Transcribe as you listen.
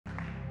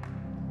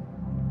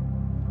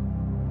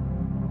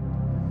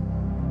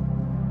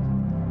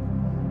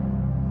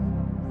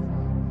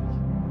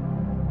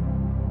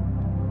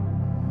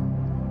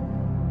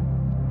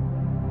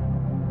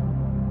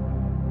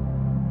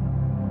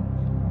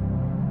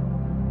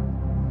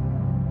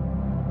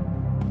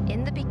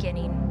In the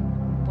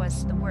beginning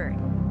was the Word,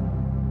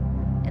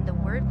 and the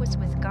Word was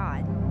with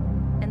God,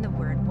 and the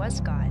Word was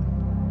God.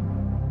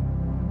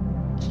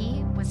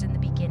 He was in the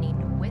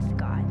beginning with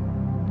God.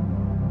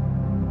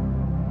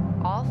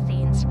 All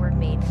things were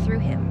made through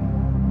him,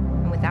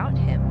 and without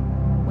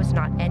him was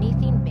not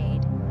anything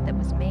made that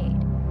was made.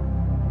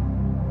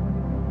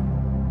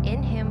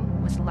 In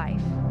him was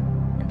life,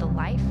 and the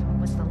life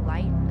was the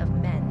light of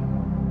men.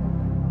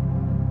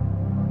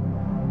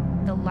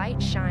 The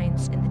light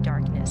shines in the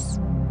darkness,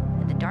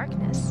 and the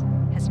darkness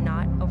has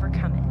not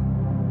overcome it.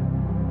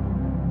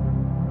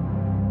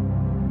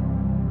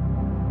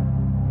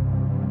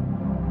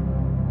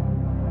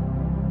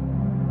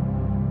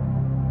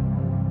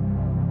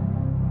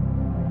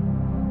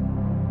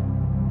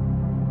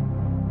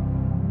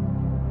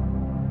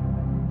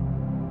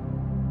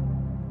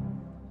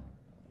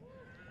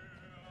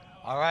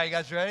 All right, you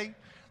guys ready?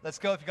 Let's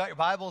go. If you got your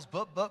Bibles,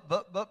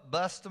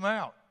 bust them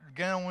out. We're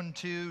going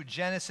to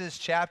Genesis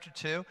chapter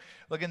 2.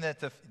 Looking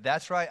at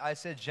that's right, I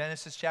said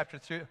Genesis chapter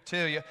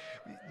 2.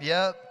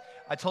 Yep.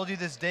 I told you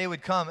this day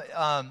would come.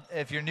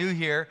 If you're new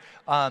here,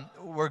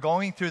 we're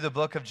going through the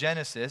book of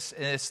Genesis.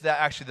 And it's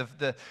actually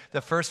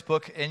the first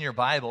book in your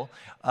Bible.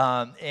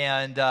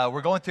 And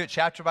we're going through it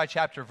chapter by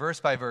chapter, verse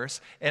by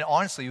verse. And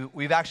honestly,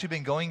 we've actually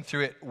been going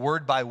through it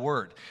word by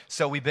word.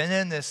 So we've been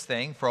in this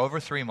thing for over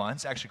 3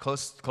 months, actually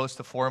close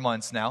to 4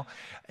 months now.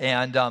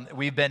 And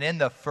we've been in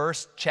the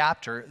first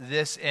chapter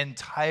this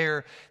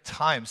entire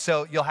time.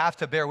 So you'll have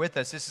to bear with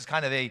us. This is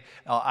kind of a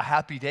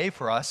happy day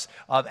for us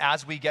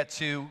as we get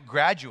to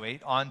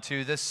graduate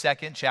onto the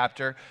second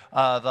chapter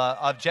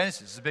of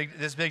Genesis. This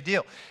is a big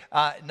deal.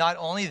 Not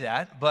only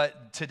that,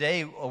 but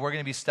today we're going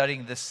to be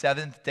studying the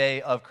seventh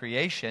day of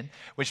creation,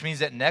 which means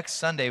that next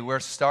Sunday we're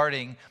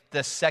starting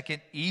the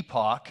second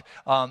epoch,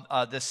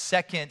 the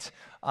second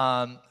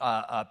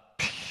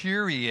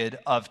period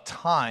of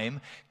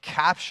time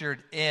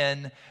captured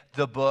in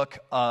the book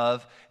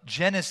of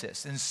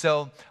Genesis. And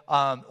so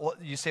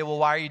you say, well,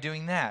 why are you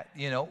doing that?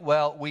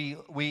 Well,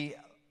 we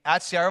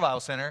at Sierra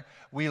Bible Center,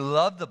 we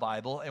love the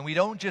Bible, and we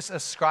don't just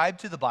ascribe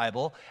to the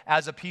Bible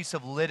as a piece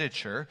of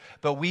literature,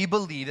 but we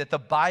believe that the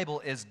Bible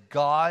is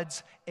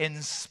God's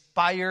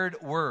inspired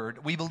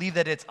word. We believe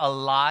that it's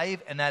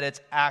alive and that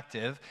it's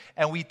active,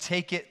 and we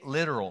take it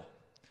literal.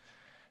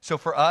 So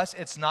for us,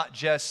 it's not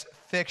just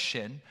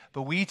fiction,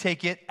 but we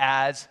take it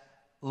as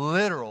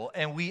literal,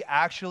 and we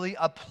actually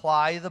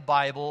apply the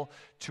Bible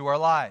to our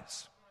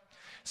lives.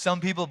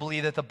 Some people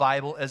believe that the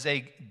Bible is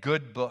a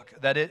good book,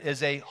 that it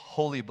is a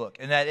holy book,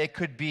 and that it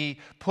could be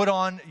put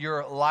on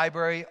your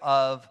library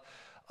of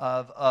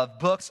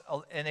books,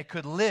 and it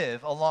could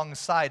live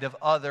alongside of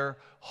other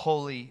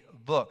holy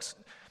books.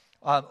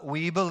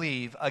 We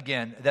believe,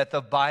 again, that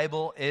the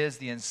Bible is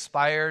the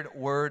inspired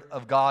word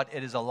of God.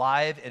 It is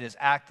alive, it is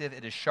active,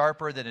 it is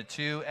sharper than a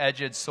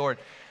two-edged sword.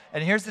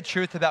 And here's the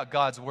truth about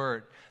God's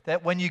word,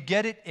 that when you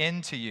get it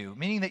into you,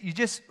 meaning that you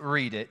just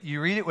read it,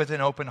 you read it with an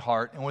open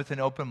heart and with an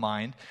open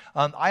mind.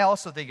 I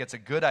also think it's a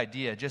good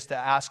idea just to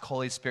ask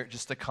Holy Spirit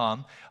just to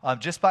come,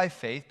 just by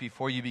faith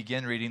before you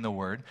begin reading the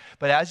word.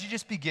 But as you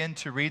just begin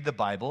to read the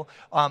Bible,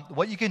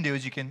 what you can do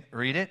is you can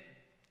read it,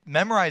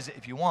 memorize it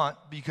if you want,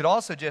 but you could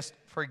also just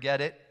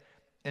forget it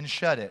and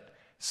shut it.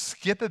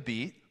 Skip a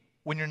beat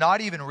when you're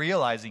not even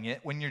realizing it,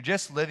 when you're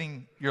just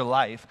living your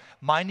life,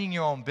 minding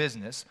your own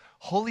business.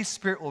 Holy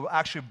Spirit will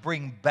actually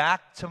bring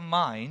back to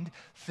mind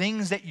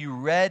things that you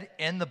read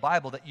in the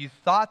Bible that you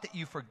thought that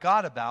you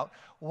forgot about.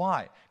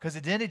 Why? Because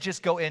it didn't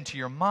just go into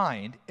your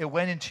mind, it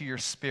went into your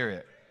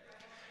spirit.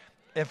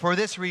 And for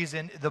this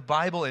reason, the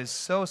Bible is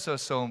so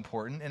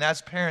important. And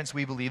as parents,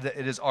 we believe that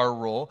it is our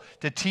role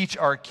to teach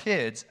our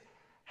kids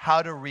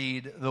how to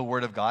read the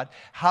Word of God,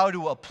 how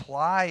to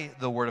apply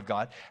the Word of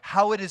God,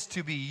 how it is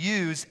to be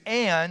used,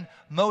 and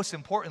most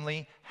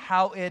importantly,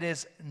 how it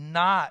is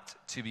not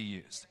to be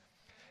used.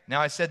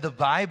 Now, I said the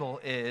Bible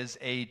is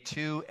a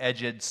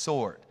two-edged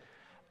sword.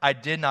 I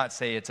did not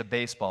say it's a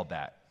baseball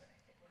bat.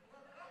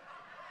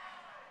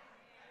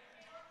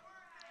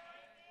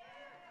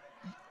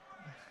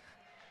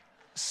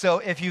 So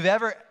if you've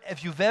ever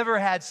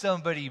had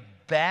somebody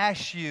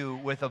bash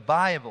you with a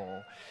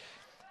Bible,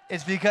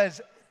 it's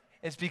because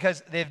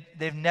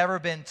they've never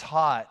been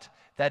taught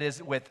that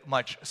is with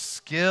much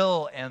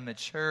skill and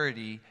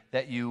maturity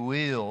that you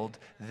wield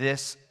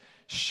this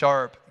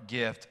sharp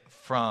gift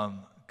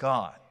from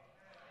God.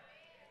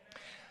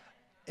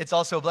 It's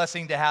also a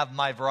blessing to have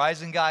my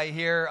Verizon guy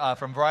here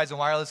from Verizon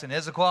Wireless in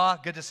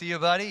Issaquah. Good to see you,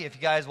 buddy. If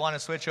you guys want to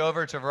switch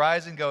over to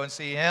Verizon, go and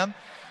see him.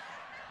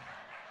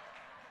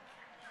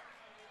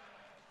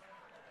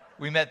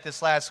 We met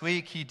this last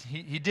week. He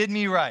did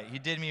me right. He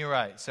did me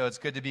right. So it's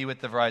good to be with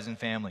the Verizon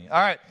family.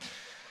 All right,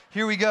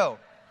 here we go.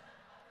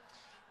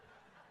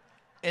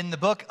 In the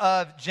book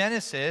of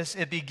Genesis,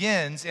 it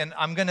begins, and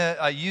I'm going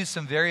to use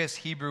some various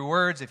Hebrew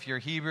words. If you're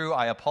Hebrew,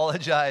 I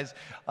apologize.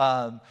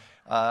 I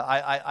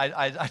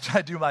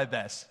try to do my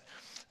best.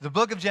 The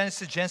book of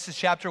Genesis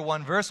chapter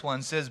 1, verse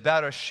 1 says,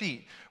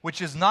 Bereshit,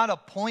 which is not a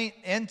point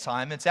in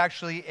time. It's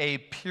actually a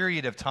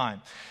period of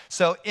time.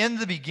 So in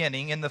the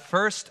beginning, in the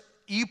first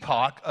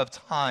epoch of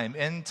time,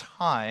 in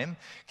time,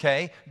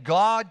 okay,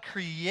 God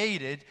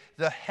created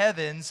the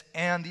heavens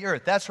and the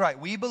earth. That's right.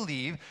 We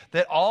believe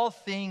that all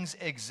things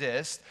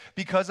exist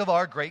because of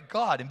our great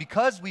God. And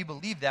because we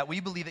believe that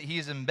He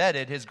has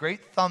embedded His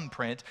great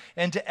thumbprint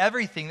into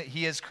everything that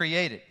He has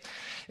created.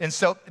 And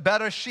so,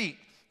 Bereshit,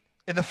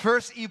 in the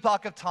first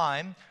epoch of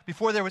time,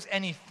 before there was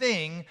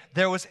anything,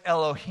 there was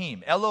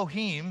Elohim.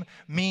 Elohim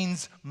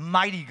means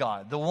mighty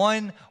God, the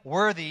one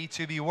worthy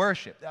to be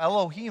worshipped.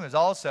 Elohim is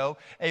also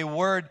a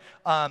word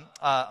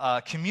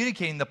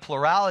communicating the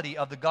plurality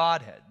of the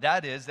Godhead.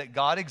 That is, that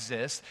God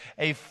exists,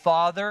 a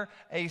Father,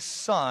 a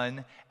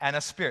Son, and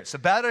a Spirit. So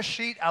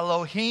Bereshit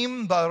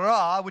Elohim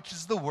bara, which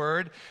is the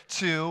word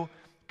to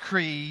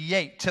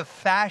create, to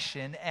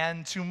fashion,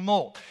 and to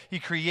mold. He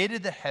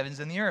created the heavens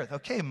and the earth.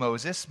 Okay,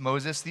 Moses,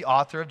 the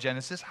author of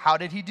Genesis, how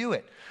did he do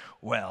it?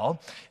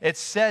 Well, it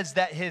says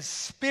that his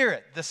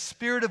spirit, the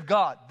Spirit of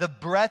God, the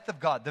breath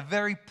of God, the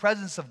very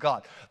presence of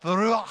God, the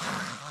Ruach.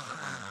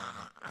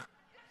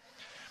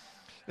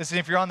 Listen,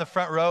 if you're on the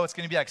front row, it's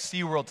going to be like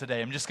SeaWorld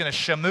today. I'm just going to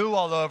shamoo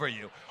all over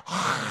you.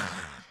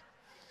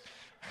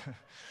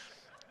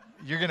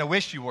 You're going to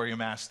wish you wore your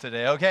mask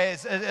today, okay?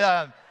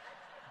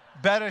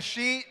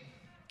 Bereshit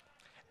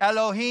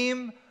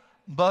Elohim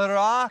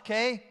bara,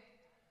 okay?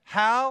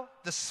 How?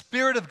 The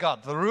Spirit of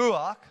God, the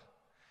Ruach,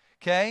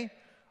 okay,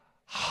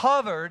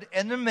 hovered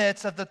in the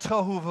midst of the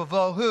tohu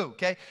vavohu,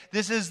 okay?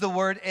 This is the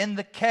word in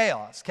the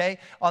chaos, okay?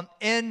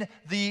 In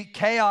the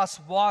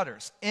chaos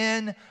waters,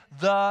 in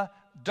the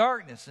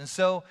darkness. And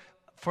so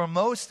for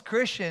most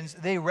Christians,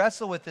 they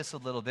wrestle with this a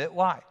little bit.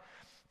 Why?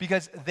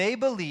 Because they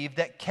believe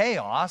that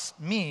chaos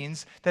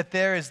means that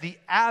there is the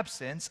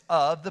absence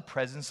of the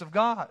presence of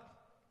God.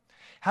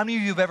 How many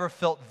of you have ever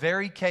felt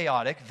very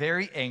chaotic,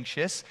 very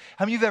anxious?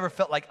 How many of you have ever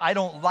felt like, I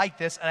don't like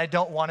this and I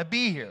don't want to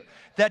be here?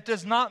 That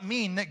does not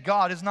mean that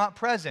God is not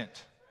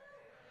present.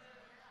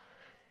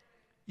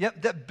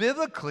 Yep, that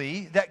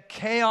biblically, that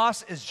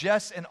chaos is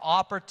just an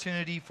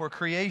opportunity for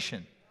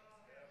creation.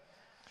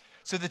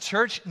 So the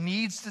church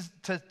needs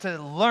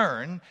to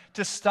learn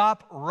to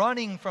stop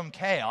running from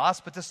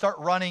chaos, but to start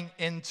running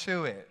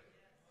into it.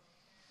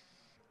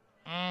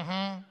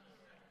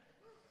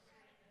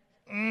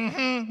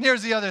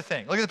 Here's the other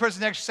thing. Look at the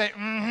person next to you,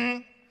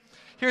 say,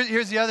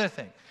 Here's the other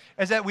thing,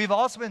 is that we've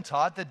also been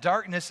taught that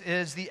darkness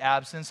is the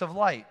absence of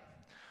light.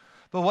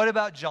 But what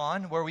about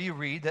John, where we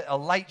read that a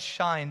light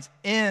shines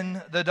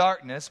in the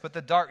darkness, but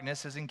the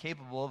darkness is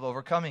incapable of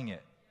overcoming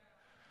it?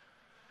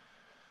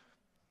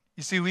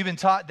 You see, we've been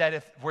taught that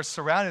if we're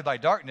surrounded by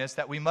darkness,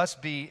 that we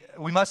must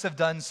have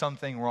done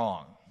something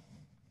wrong.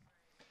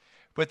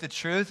 But the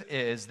truth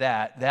is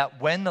that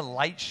when the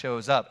light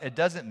shows up, it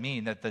doesn't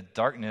mean that the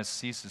darkness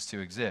ceases to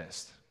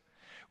exist,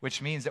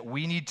 which means that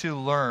we need to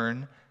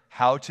learn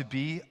how to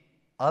be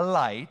a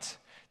light.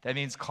 That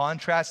means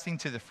contrasting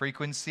to the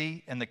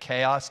frequency and the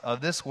chaos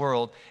of this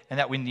world, and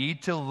that we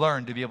need to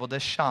learn to be able to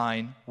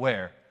shine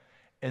where?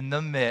 In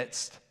the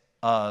midst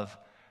of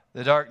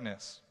the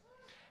darkness.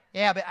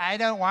 Yeah, but I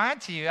don't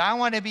want to. I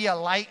want to be a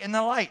light in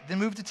the light. Then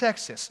move to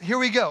Texas. Here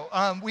we go.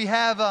 We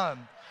have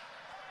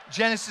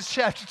Genesis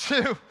chapter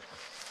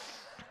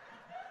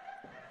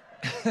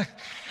 2.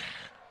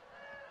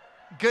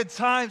 Good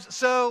times.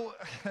 So,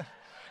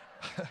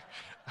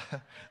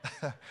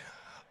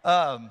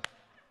 okay,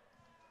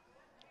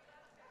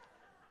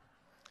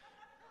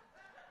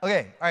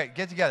 all right,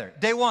 get together.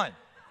 Day 1.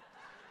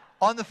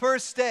 On the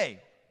first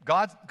day,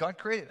 God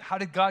created. How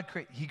did God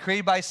create? He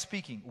created by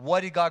speaking. What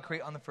did God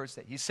create on the first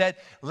day? He said,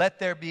 let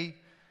there be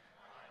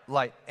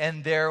light.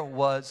 And there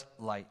was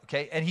light.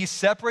 Okay? And he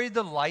separated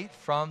the light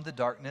from the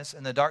darkness.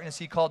 And the darkness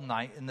he called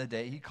night, and the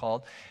day he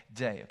called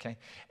day. Okay?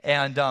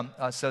 And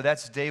so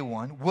that's day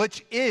 1,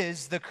 which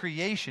is the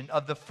creation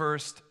of the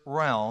first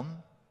realm,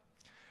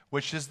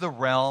 which is the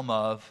realm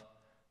of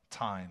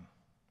time.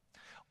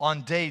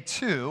 On day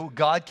 2,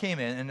 God came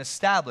in and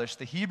established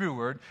the Hebrew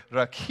word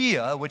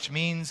rakia, which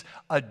means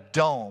a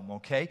dome,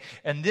 okay?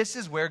 And this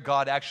is where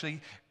God actually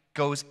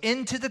goes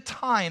into the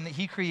time that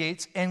he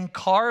creates and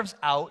carves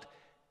out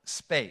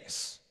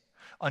space.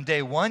 On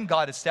day 1,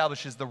 God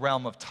establishes the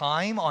realm of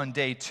time. On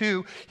day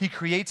 2, he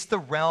creates the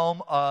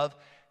realm of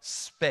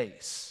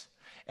space.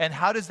 And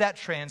how does that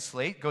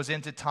translate? Goes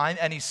into time,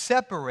 and he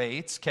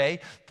separates,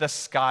 okay, the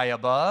sky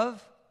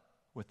above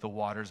with the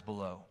waters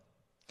below.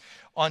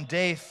 On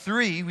day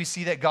 3, we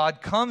see that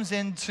God comes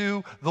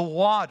into the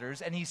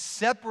waters and he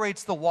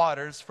separates the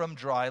waters from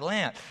dry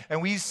land.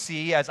 And we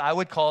see, as I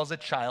would call as a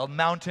child,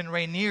 Mountain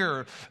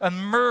Rainier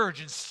emerge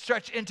and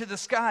stretch into the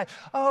sky.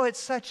 Oh, it's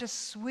such a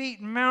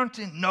sweet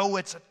mountain. No,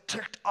 it's a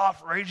ticked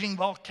off raging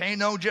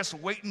volcano just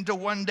waiting to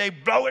one day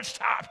blow its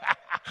top.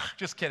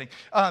 Just kidding.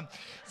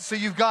 So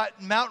you've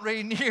got Mount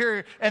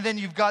Rainier, and then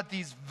you've got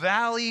these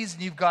valleys,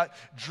 and you've got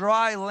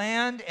dry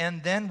land,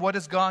 and then what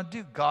does God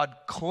do? God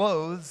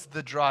clothes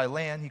the dry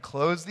land. He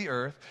clothes the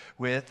earth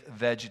with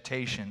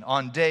vegetation.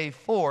 On day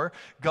 4,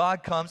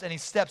 God comes and he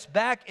steps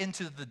back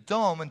into the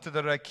dome, into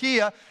the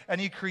rakia,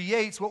 and he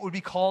creates what would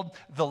be called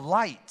the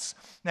lights.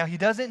 Now, he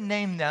doesn't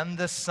name them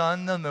the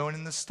sun, the moon,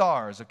 and the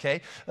stars,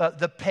 okay?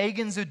 The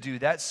pagans would do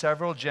that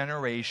several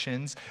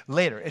generations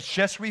later. It's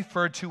just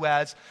referred to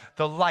as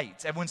the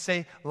lights. Everyone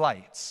say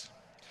lights.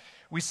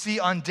 We see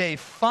on day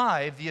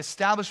 5 the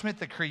establishment,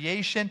 the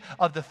creation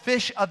of the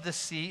fish of the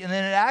sea, and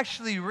then it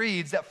actually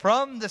reads that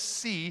from the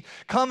sea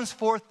comes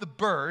forth the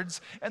birds,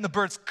 and the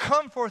birds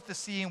come forth the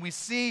sea, and we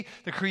see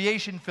the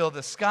creation fill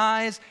the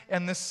skies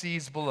and the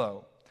seas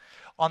below.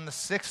 On the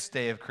 6th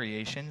day of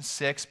creation,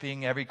 6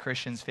 being every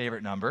Christian's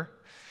favorite number,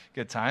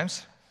 good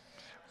times.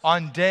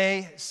 On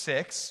day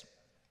 6,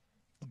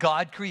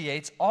 God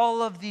creates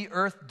all of the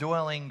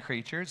earth-dwelling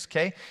creatures,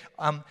 okay,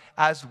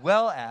 as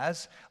well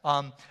as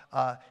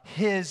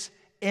his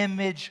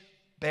image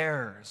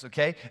bearers,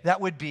 okay? That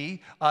would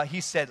be,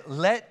 he said,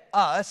 let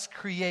us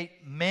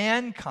create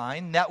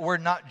mankind, that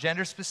word not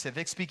gender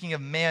specific, speaking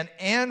of man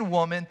and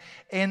woman,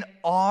 in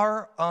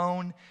our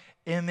own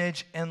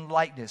image and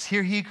likeness.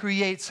 Here he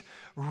creates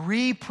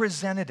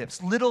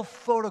representatives, little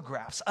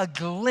photographs, a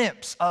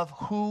glimpse of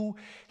who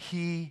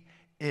he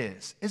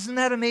is. Isn't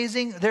that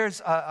amazing?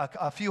 There's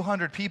a few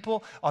hundred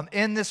people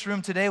in this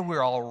room today.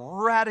 We're all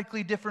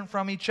radically different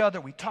from each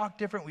other. We talk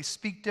different, we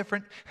speak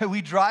different,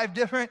 we drive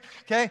different,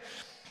 okay?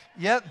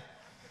 Yep.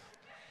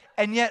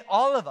 And yet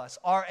all of us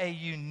are a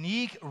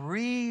unique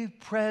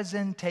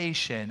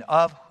representation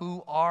of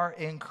who our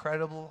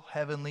incredible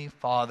Heavenly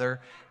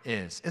Father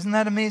is. Isn't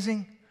that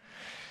amazing?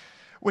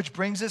 Which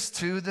brings us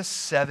to the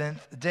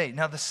 7th day.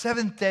 Now, the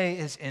 7th day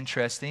is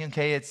interesting,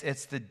 okay?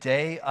 It's the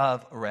day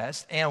of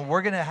rest, and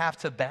we're going to have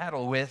to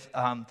battle with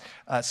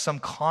some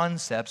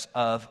concepts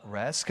of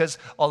rest, because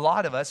a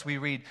lot of us, we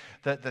read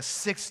the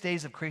 6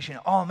 days of creation.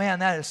 Oh, man,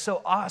 that is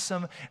so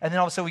awesome. And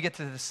then all of a sudden we get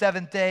to the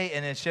 7th day,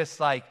 and it's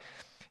just like,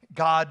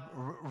 God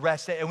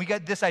rested, and we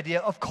get this idea,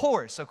 of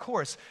course.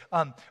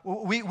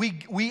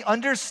 We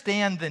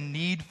understand the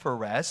need for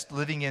rest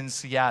living in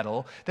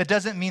Seattle. That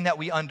doesn't mean that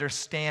we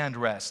understand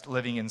rest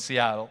living in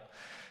Seattle.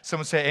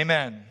 Someone say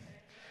amen.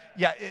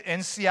 Yeah,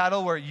 in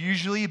Seattle, where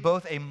usually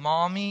both a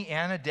mommy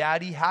and a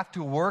daddy have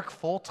to work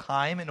full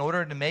time in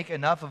order to make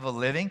enough of a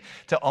living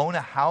to own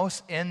a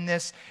house in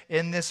this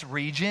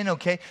region,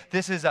 okay?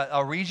 This is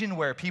a region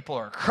where people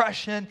are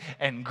crushing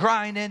and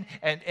grinding,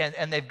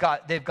 and they've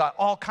got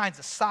all kinds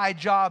of side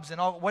jobs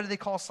and all, what do they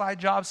call side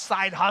jobs?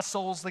 Side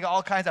hustles. They got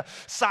all kinds of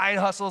side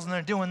hustles, and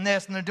they're doing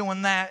this and they're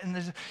doing that, and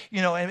there's,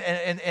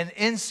 and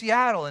in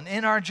Seattle and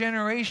in our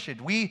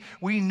generation, we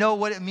know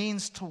what it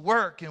means to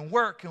work and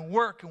work and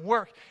work and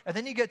work. And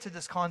then you get to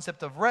this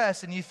concept of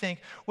rest, and you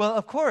think, well,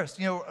 of course,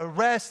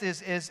 rest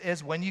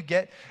is when you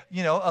get,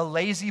 a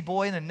lazy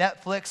boy and a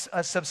Netflix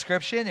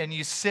subscription, and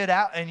you sit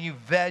out and you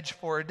veg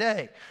for a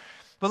day.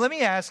 But let me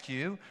ask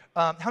you,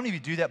 how many of you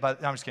do that? No,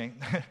 I'm just kidding.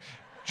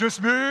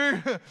 Just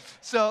me.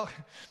 So,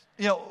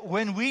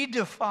 when we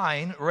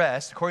define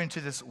rest, according to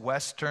this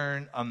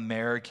Western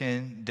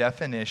American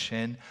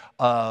definition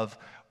of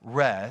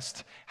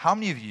rest, how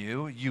many of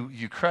you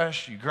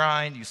crush, you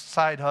grind, you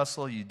side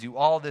hustle, you do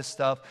all this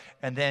stuff,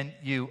 and then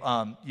you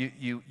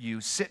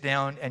sit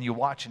down and you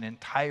watch an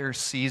entire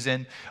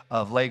season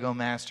of Lego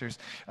Masters,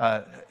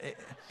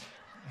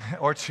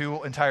 or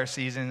 2 entire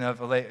season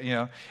of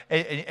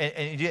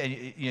and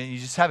you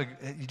just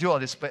you do all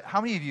this. But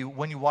how many of you,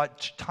 when you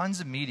watch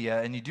tons of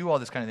media and you do all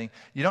this kind of thing,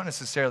 you don't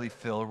necessarily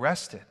feel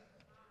rested?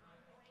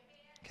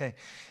 Okay,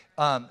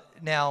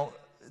 now.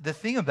 The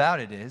thing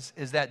about it is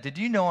that, did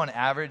you know on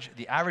average,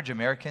 the average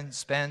American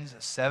spends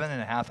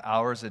 7.5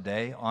 hours a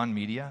day on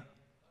media?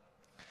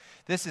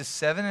 This is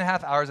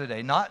 7.5 hours a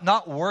day,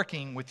 not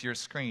working with your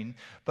screen,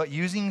 but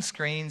using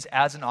screens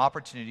as an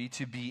opportunity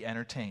to be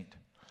entertained.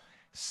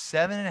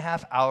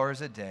 7.5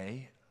 hours a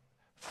day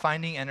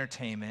finding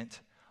entertainment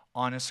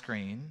on a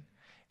screen.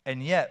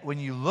 And yet, when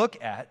you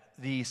look at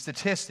the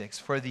statistics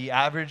for the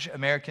average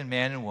American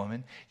man and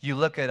woman, you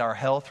look at our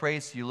health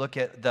rates, you look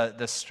at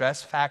the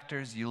stress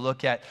factors, you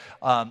look at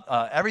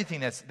everything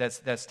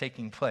that's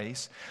taking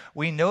place,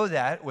 we know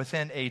that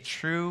within a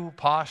true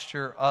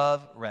posture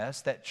of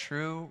rest, that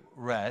true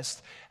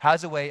rest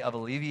has a way of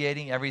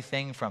alleviating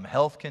everything from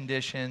health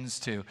conditions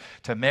to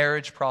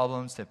marriage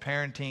problems to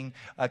parenting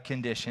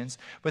conditions.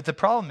 But the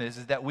problem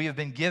is that we have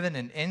been given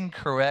an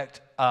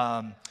incorrect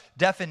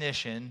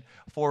definition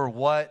for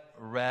what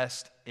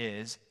rest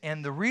is.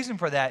 And the reason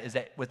for that is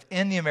that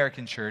within the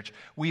American church,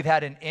 we've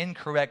had an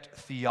incorrect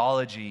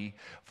theology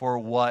for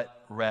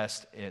what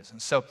rest is.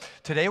 And so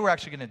today we're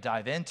actually going to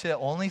dive into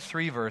only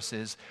 3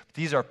 verses.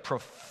 These are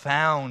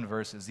profound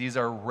verses. These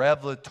are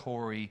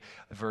revelatory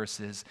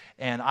verses.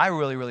 And I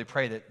really, really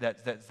pray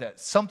that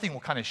something will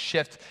kind of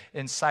shift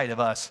inside of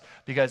us,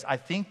 because I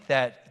think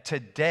that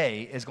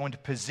today is going to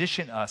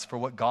position us for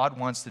what God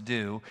wants to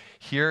do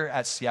here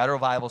at Seattle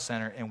Revival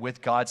Center and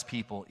with God's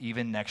people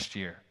even next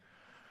year.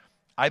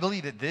 I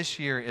believe that this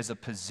year is a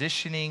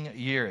positioning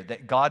year,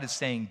 that God is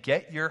saying,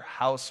 get your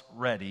house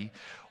ready.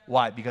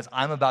 Why? Because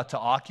I'm about to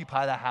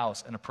occupy the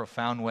house in a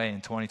profound way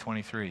in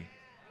 2023.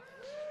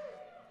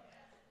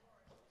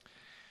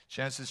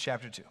 Genesis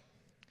chapter 2.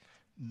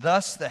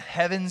 Thus the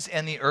heavens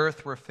and the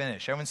earth were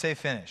finished. Everyone say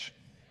finish.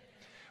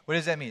 What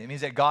does that mean? It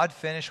means that God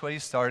finished what he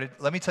started.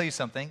 Let me tell you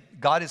something.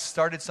 God has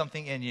started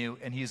something in you,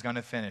 and he's going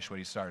to finish what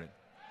he started.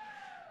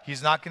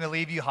 He's not going to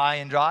leave you high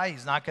and dry.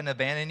 He's not going to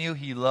abandon you.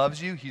 He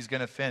loves you. He's going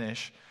to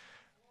finish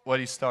what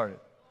he started.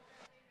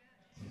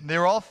 They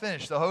were all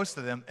finished, the host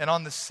of them. And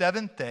on the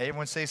 7th day,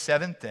 everyone say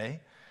 7th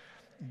day,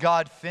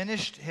 God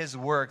finished his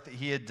work that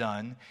he had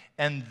done,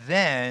 and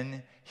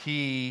then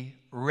he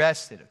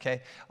rested,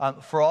 okay?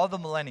 For all the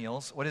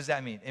millennials, what does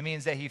that mean? It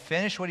means that he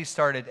finished what he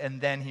started,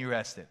 and then he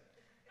rested.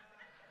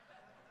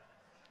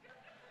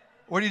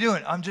 What are you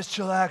doing? I'm just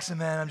chillaxing,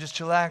 man. I'm just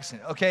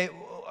chillaxing. Okay,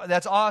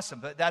 that's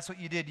awesome, but that's what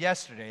you did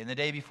yesterday and the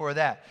day before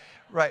that.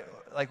 Right,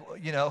 like,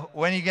 you know,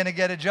 when are you going to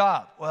get a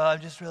job? Well, I'm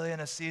just really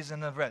in a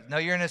season of rest. No,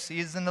 you're in a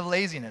season of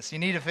laziness. You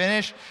need to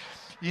finish.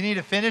 You need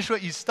to finish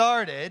what you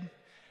started,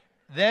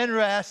 then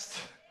rest.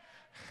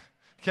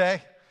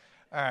 Okay?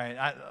 All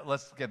right,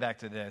 let's get back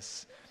to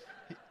this.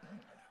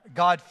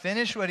 God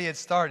finished what he had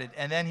started,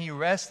 and then he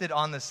rested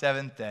on the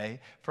 7th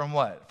day from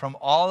what? From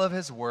all of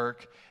his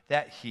work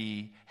that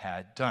he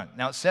had done.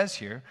 Now it says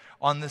here,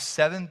 on the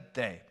 7th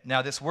day.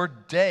 Now this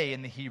word day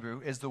in the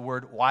Hebrew is the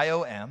word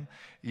yom,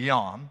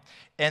 yom,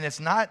 and it's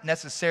not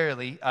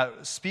necessarily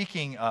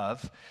speaking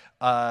of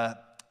a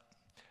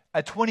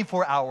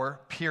 24-hour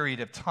period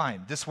of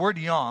time. This word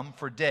yom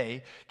for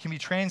day can be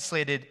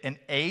translated an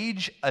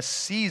age, a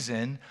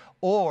season,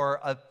 or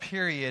a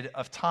period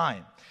of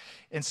time.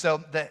 And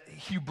so the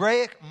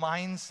Hebraic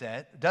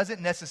mindset doesn't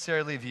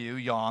necessarily view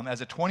Yom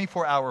as a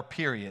 24-hour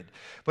period,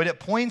 but it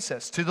points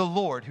us to the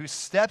Lord who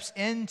steps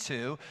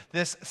into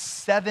this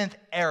 7th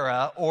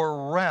era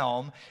or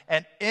realm,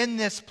 and in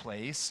this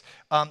place,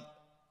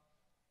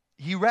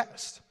 he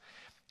rests.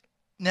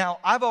 Now,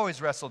 I've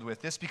always wrestled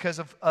with this because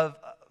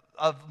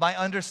of my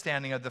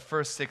understanding of the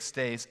first 6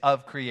 days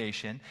of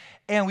creation.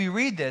 And we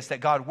read this, that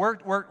God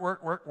worked.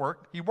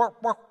 He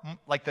worked,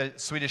 like the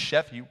Swedish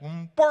chef. He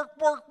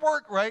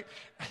worked, right?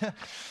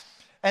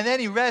 And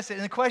then he rested.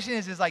 And the question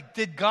is like,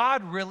 did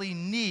God really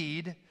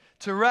need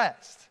to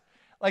rest?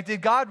 Like,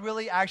 did God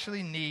really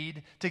actually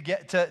need to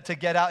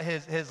get out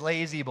his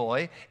lazy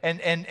boy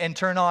and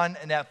turn on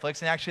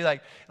Netflix and actually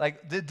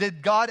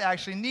did God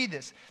actually need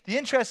this? The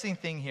interesting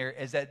thing here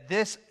is that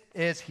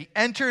he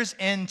enters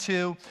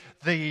into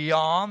the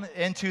Yom,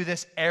 into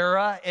this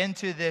era,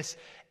 into this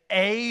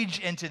age,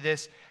 into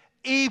this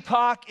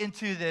epoch,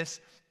 into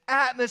this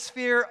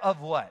atmosphere of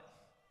what?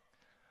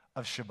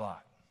 Of Shabbat.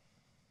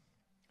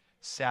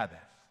 Sabbath.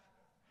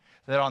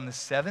 That on the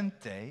 7th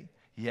day,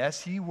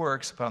 yes, he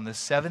works, but on the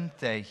 7th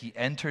day, he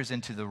enters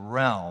into the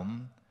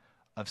realm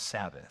of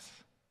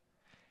Sabbath.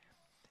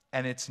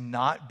 And it's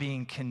not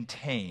being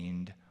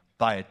contained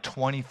by a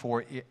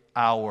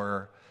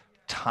 24-hour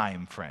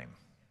time frame.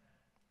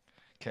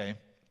 Okay?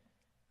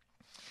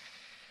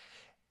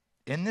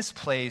 In this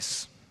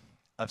place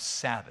of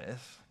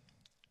Sabbath,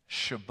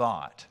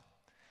 Shabbat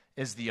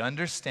is the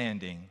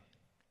understanding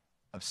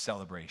of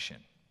celebration.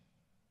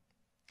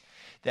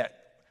 That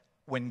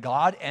when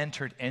God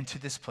entered into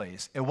this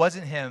place, it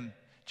wasn't him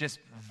just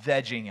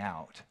vegging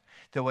out.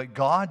 That what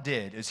God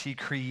did is he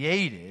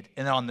created,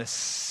 and on the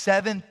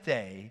 7th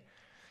day,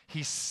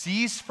 he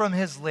ceased from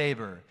his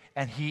labor,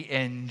 and he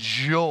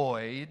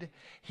enjoyed,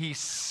 he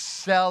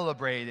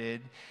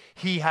celebrated,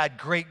 he had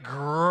great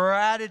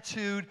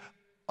gratitude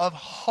of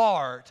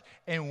heart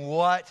in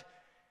what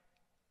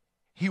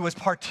he was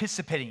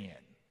participating in.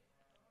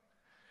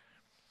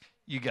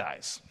 You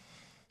guys,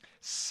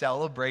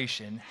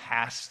 celebration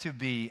has to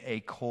be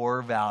a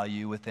core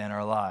value within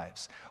our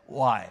lives.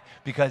 Why?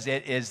 Because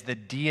it is the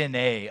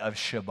DNA of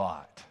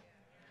Shabbat.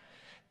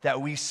 That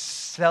we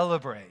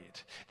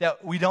celebrate,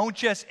 that we don't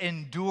just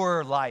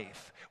endure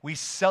life, we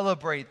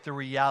celebrate the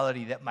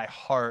reality that my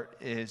heart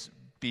is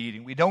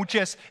beating. We don't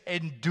just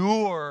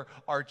endure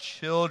our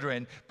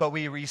children, but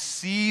we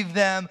receive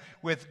them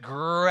with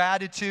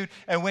gratitude.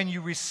 And when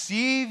you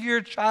receive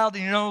your child,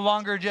 and you're no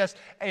longer just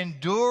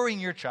enduring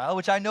your child,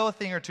 which I know a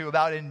thing or two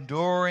about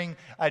enduring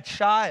a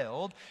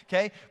child,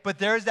 okay? But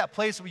there's that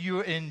place where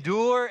you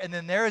endure, and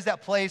then there is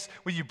that place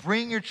where you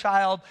bring your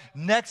child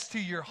next to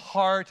your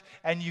heart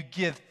and you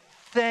give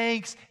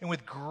thanks, and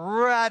with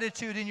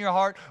gratitude in your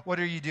heart, what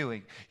are you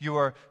doing? You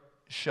are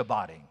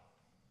Shabbating.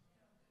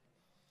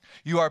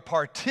 You are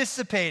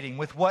participating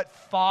with what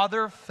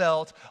Father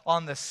felt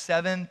on the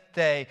 7th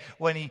day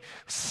when he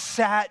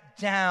sat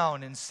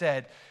down and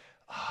said,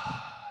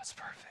 it's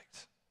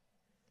perfect.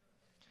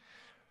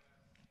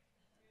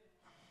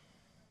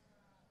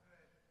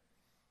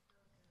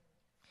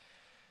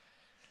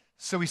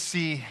 So we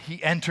see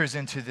he enters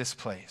into this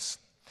place.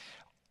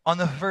 On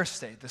the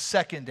first day, the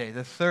second day,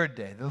 the third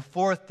day, the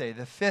fourth day,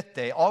 the fifth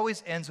day,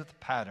 always ends with a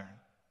pattern.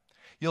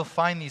 You'll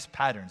find these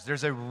patterns.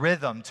 There's a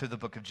rhythm to the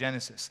book of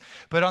Genesis.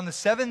 But on the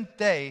seventh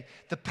day,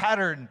 the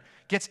pattern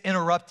gets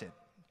interrupted.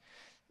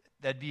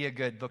 That'd be a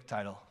good book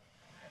title.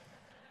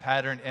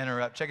 Pattern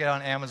Interrupt. Check it out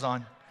on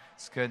Amazon.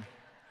 It's good.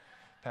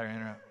 Pattern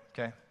Interrupt.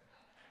 Okay.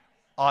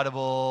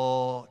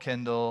 Audible,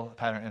 Kindle,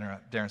 Pattern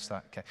Interrupt. Darren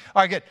Stott. Okay.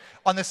 All right, good.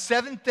 On the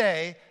seventh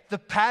day, the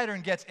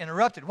pattern gets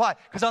interrupted. Why?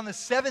 Because on the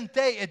seventh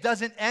day, it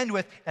doesn't end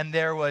with, and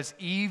there was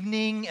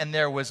evening, and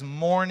there was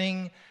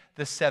morning,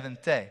 the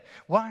seventh day.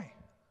 Why?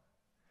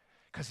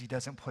 Because he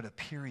doesn't put a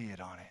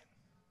period on it.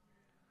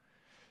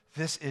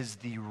 This is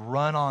the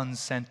run-on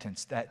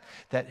sentence that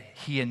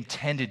he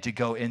intended to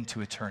go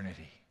into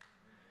eternity.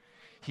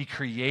 He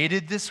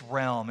created this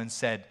realm and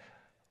said,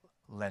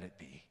 let it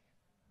be.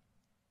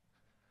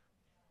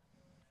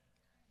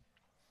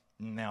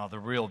 Now, the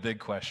real big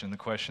question, the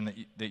question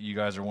that you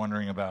guys are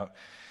wondering about,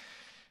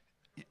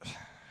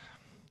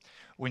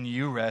 when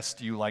you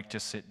rest, you like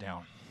to sit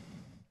down.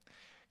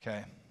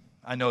 Okay?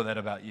 I know that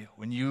about you.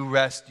 When you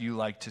rest, you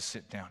like to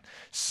sit down.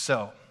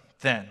 So,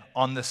 then,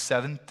 on the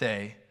seventh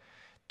day,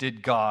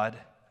 did God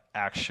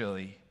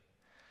actually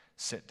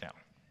sit down?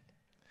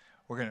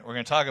 We're going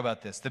to talk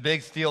about this. The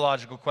big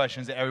theological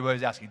questions that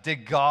everybody's asking.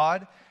 Did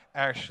God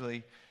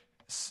actually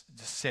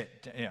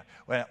sit? Yeah.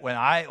 When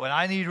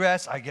I need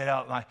rest, I get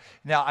out my.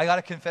 Now I got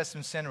to confess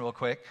some sin real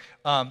quick.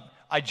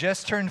 I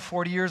just turned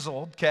 40 years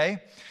old.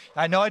 Okay,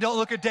 I know I don't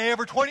look a day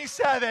over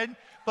 27,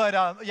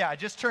 but yeah, I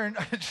just turned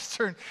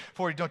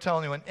 40. Don't tell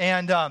anyone.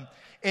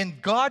 And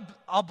God,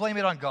 I'll blame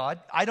it on God.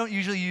 I don't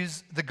usually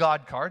use the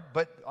God card,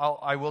 but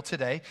I will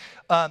today.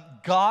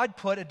 God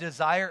put a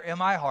desire in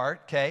my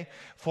heart, okay,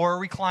 for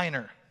a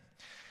recliner.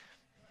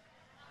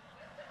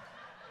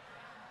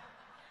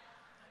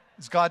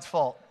 It's God's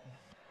fault.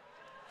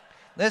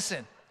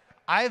 Listen,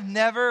 I've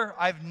never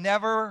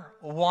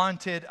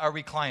wanted a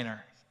recliner,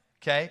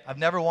 okay? I've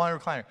never wanted a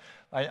recliner.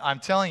 I'm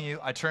telling you,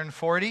 I turned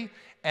 40,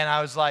 and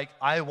I was like,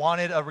 I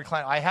wanted a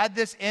recliner. I had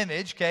this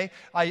image, okay?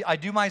 I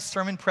do my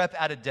sermon prep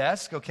at a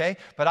desk, okay?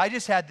 But I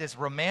just had this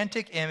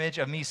romantic image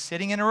of me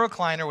sitting in a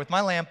recliner with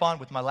my lamp on,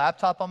 with my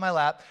laptop on my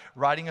lap,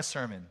 writing a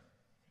sermon.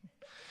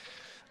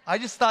 I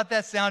just thought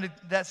that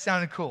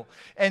sounded cool.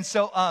 And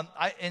so,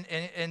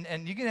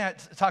 and you can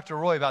have to talk to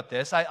Roy about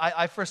this.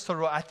 I first told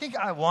Roy, I think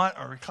I want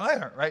a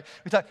recliner, right?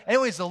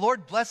 Anyways, the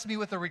Lord blessed me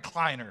with a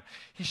recliner.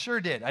 He sure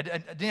did. I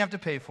didn't have to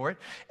pay for it.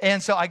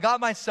 And so I got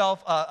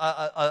myself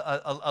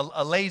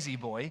a lazy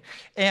boy.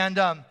 And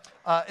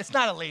it's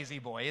not a lazy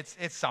boy.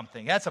 It's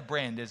something. That's a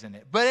brand, isn't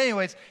it? But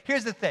anyways,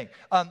 here's the thing.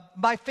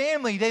 My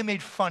family, they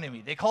made fun of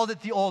me. They called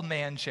it the old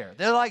man chair.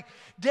 They're like,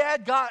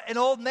 Dad got an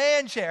old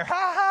man chair. Ha,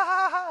 ha,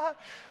 ha, ha.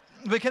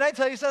 But can I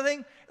tell you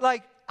something?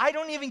 Like, I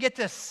don't even get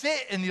to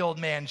sit in the old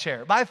man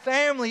chair. My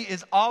family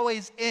is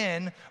always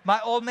in my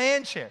old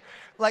man chair.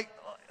 Like,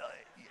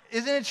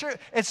 isn't it true?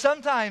 And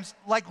sometimes,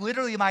 like,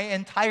 literally my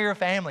entire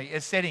family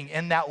is sitting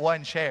in that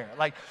one chair.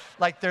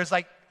 Like there's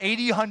like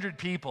 80, 100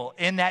 people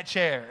in that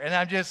chair. And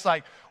I'm just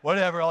like,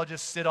 whatever, I'll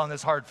just sit on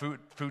this hard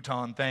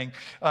futon thing.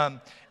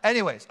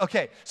 Anyways,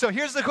 okay, so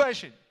here's the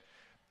question.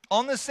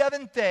 On the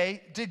seventh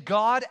day, did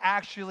God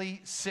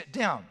actually sit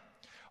down?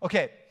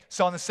 Okay,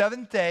 so on the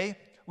seventh day,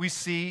 we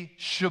see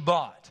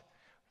Shabbat,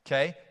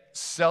 okay?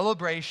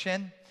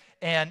 Celebration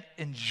and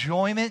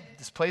enjoyment,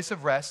 this place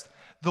of rest.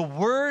 The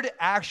word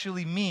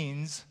actually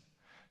means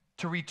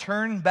to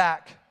return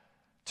back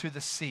to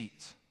the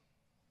seat.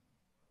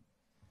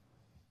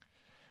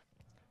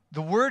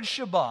 The word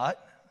Shabbat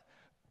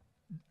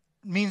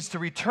means to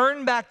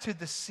return back to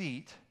the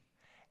seat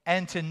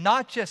and to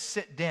not just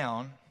sit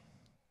down,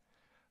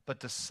 but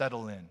to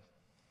settle in.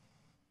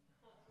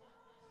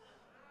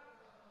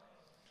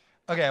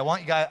 Okay, I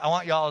want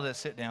y'all to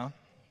sit down.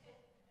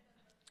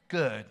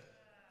 Good.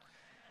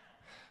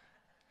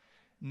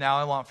 Now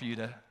I want for you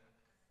to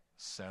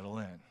settle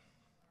in.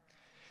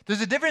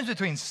 There's a difference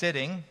between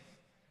sitting,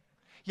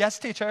 yes,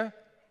 teacher,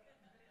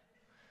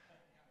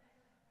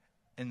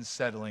 and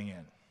settling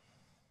in.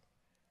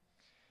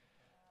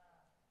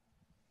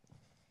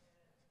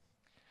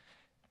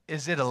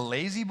 Is it a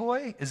lazy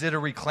boy? Is it a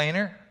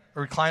recliner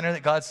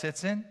that God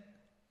sits in?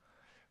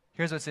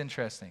 Here's what's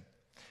interesting.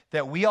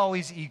 That we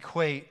always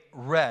equate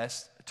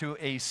rest to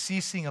a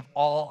ceasing of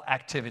all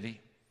activity,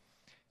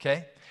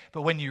 okay?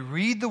 But when you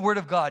read the Word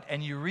of God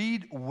and you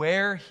read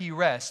where He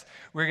rests,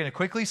 we're going to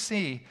quickly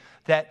see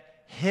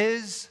that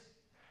His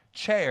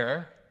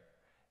chair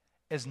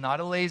is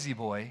not a lazy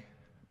boy,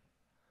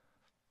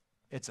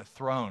 it's a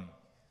throne.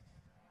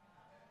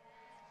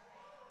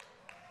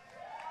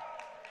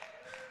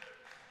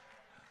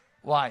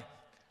 Why?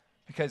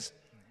 Because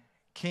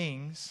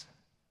kings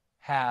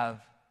have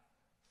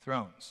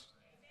thrones.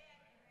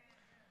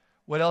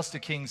 What else do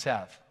kings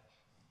have?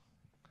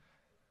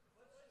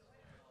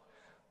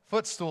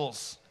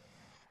 Footstools.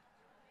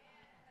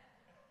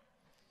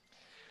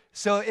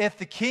 So if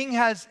the king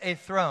has a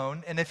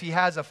throne and if he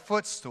has a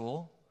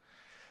footstool,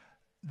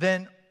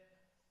 then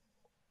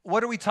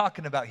what are we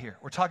talking about here?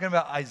 We're talking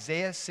about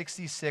Isaiah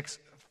 66,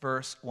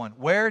 verse 1.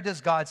 Where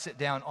does God sit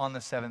down on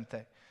the seventh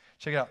day?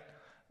 Check it out.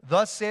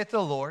 Thus saith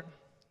the Lord,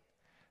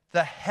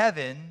 the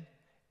heaven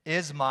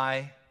is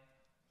my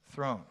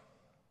throne.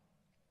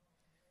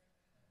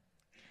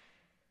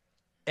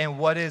 And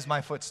what is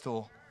my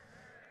footstool?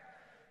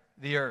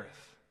 The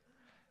earth.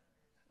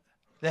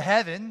 The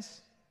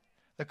heavens,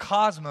 the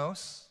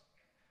cosmos,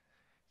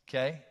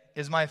 okay,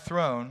 is my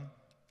throne.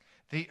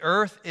 The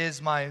earth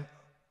is my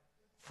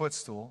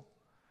footstool.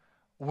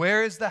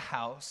 Where is the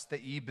house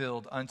that ye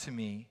build unto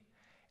me,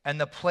 and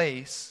the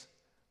place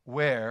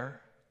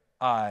where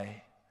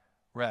I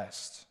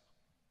rest?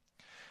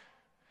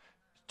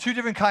 Two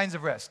different kinds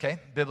of rest, okay,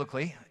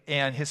 biblically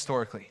and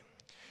historically.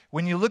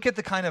 When you look at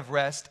the kind of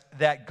rest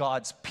that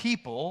God's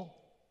people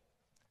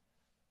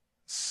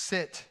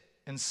sit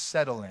and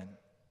settle in,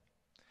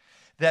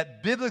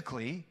 that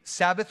biblically,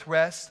 Sabbath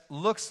rest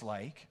looks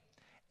like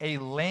a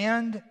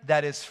land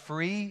that is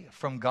free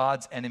from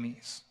God's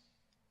enemies.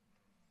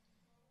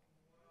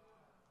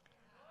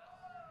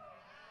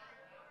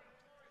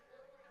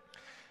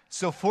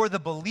 So for the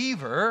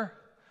believer,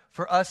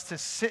 for us to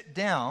sit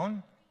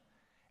down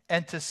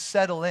and to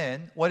settle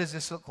in, what does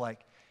this look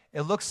like?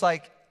 It looks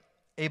like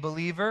a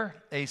believer,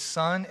 a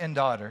son and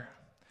daughter,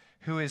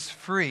 who is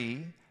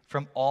free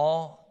from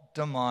all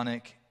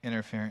demonic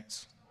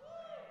interference.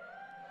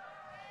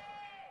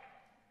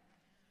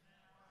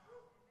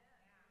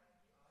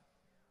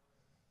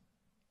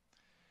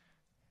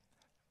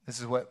 This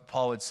is what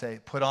Paul would say,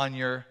 put on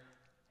your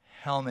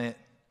helmet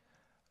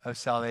of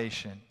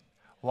salvation.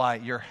 Why?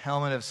 Your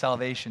helmet of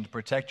salvation to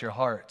protect your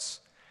hearts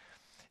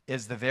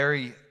is the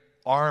very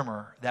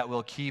armor that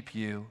will keep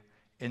you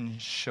in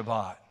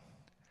Shabbat,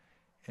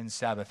 in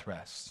Sabbath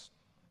rest.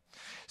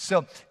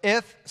 So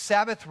if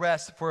Sabbath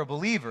rest for a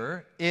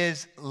believer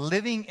is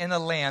living in a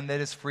land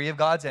that is free of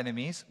God's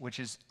enemies, which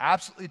is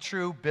absolutely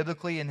true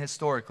biblically and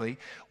historically,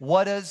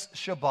 what does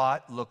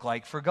Shabbat look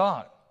like for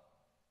God?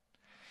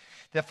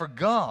 That for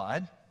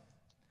God,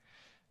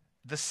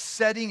 the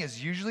setting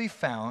is usually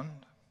found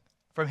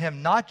from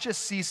him not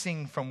just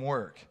ceasing from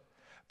work,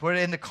 but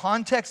in the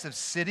context of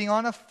sitting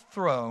on a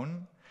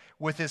throne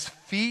with his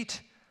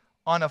feet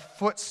on a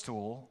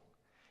footstool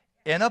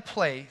in a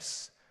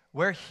place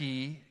where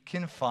he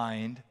can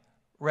find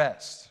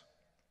rest.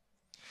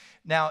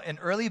 Now, in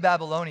early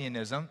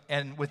Babylonianism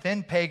and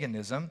within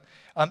paganism,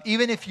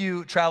 even if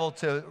you travel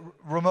to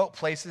remote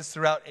places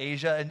throughout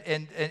Asia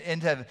and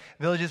into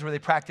villages where they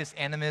practice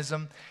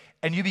animism,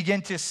 and you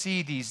begin to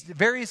see these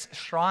various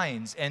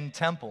shrines and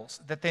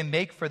temples that they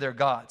make for their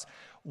gods.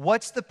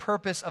 What's the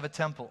purpose of a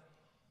temple?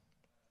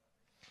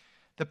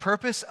 The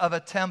purpose of a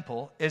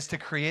temple is to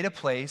create a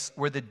place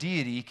where the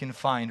deity can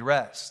find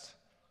rest.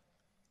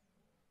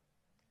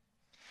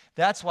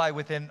 That's why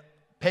within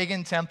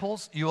pagan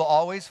temples, you will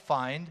always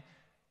find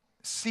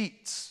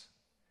seats,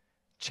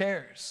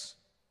 chairs.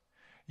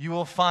 You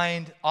will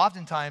find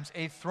oftentimes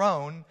a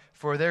throne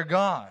for their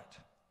god.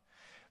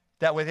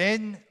 That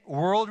within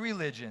world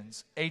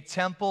religions, a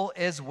temple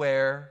is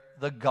where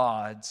the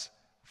gods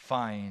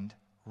find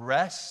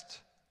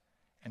rest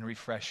and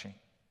refreshing.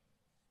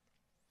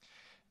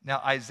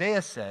 Now,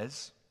 Isaiah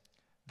says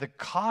the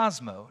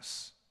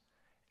cosmos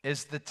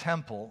is the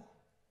temple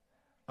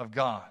of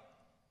God.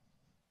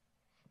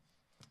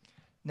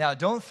 Now,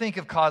 don't think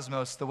of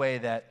cosmos the way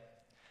that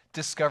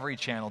Discovery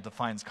Channel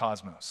defines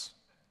cosmos,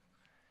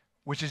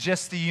 which is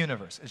just the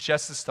universe. It's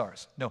just the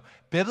stars. No,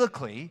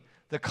 biblically,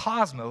 the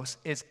cosmos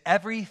is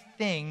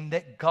everything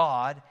that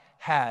God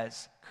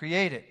has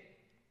created.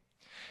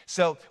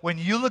 So when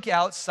you look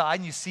outside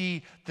and you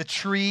see the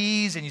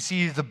trees and you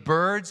see the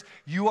birds,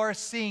 you are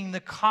seeing the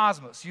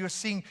cosmos. You are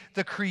seeing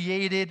the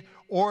created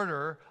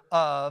order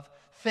of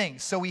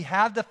things. So we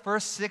have the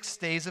first 6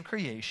 days of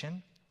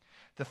creation.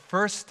 The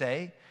first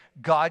day,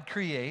 God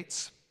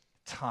creates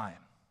time.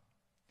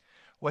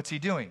 What's he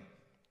doing?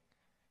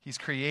 He's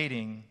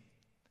creating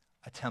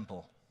a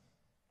temple.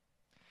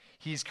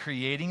 He's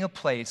creating a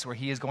place where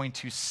he is going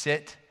to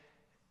sit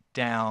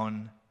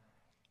down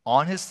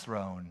on his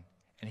throne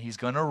and he's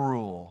going to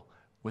rule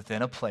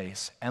within a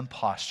place and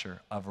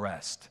posture of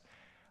rest.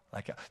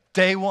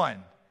 Day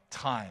 1,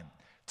 time.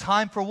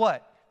 Time for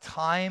what?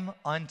 Time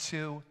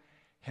unto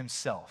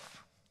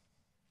himself.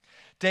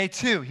 Day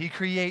 2, he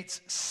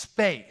creates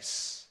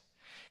space.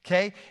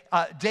 Okay?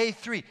 Day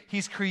 3,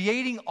 he's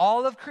creating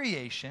all of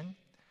creation.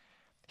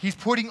 He's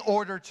putting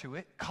order to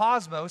it.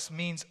 Cosmos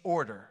means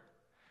order.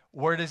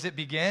 Where does it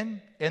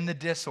begin? In the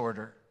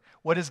disorder.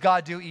 What does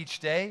God do each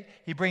day?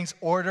 He brings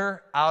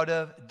order out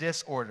of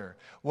disorder.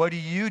 What do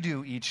you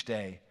do each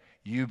day?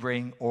 You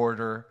bring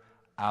order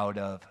out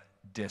of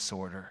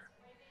disorder.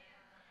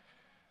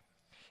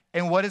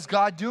 And what is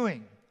God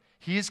doing?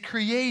 He is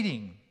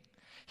creating.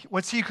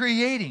 What's he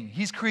creating?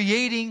 He's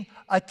creating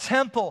a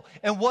temple.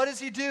 And what does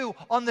he do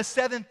on the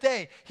 7th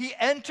day? He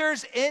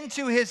enters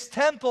into his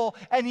temple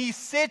and he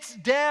sits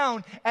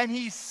down and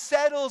he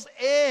settles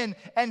in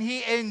and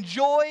he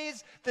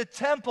enjoys the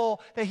temple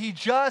that he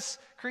just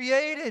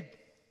created.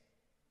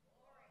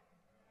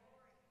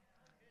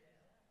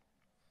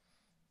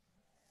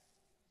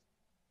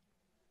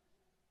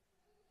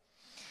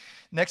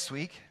 Next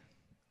week,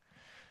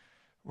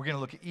 we're going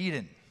to look at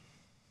Eden.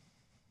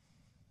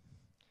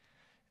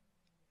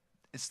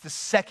 It's the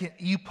second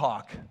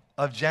epoch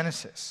of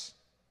Genesis.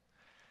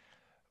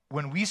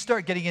 When we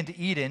start getting into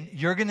Eden,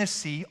 you're going to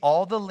see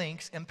all the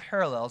links and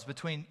parallels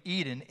between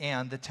Eden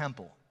and the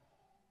temple.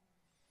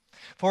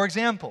 For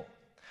example,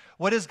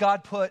 what does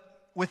God put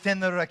within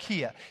the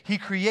rakia? He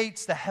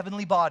creates the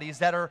heavenly bodies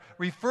that are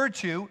referred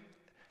to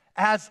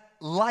as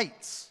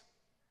lights.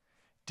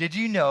 Did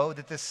you know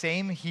that the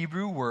same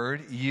Hebrew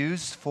word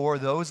used for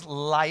those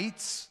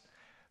lights,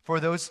 for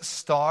those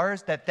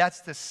stars,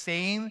 that's the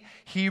same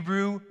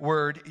Hebrew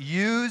word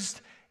used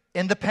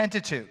in the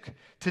Pentateuch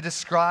to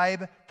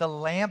describe the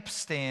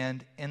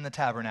lampstand in the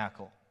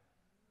tabernacle?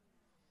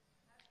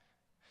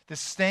 The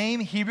same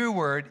Hebrew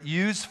word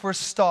used for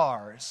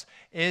stars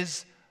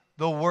is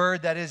the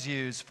word that is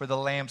used for the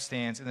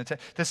lampstands in the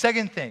The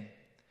second thing,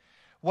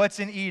 what's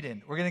in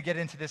Eden? We're going to get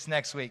into this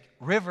next week.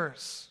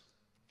 Rivers.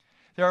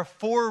 There are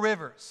 4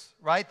 rivers,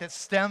 right, that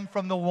stem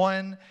from the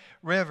one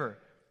river.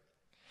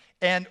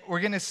 And we're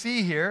going to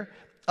see here,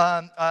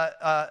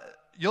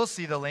 you'll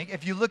see the link.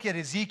 If you look at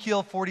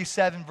Ezekiel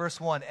 47, verse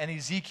 1, and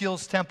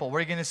Ezekiel's temple, what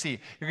are you going to see?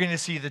 You're going to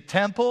see the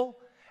temple,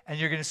 and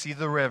you're going to see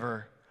the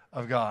river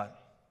of God.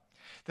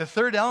 The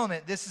third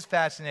element, this is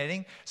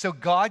fascinating. So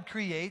God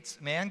creates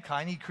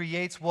mankind. He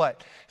creates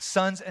what?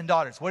 Sons and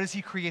daughters. What does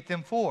he create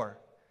them for?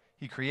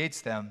 He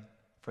creates them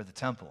for the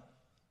temple.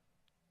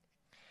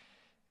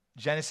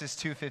 Genesis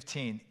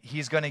 2:15,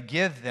 he's going to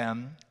give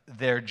them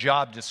their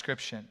job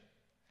description.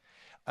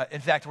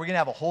 In fact, we're going to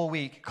have a whole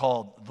week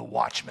called The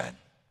Watchman.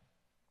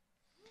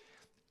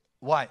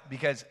 Why?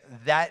 Because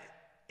that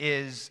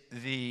is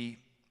the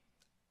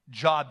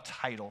job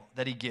title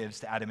that he gives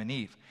to Adam and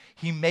Eve.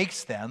 He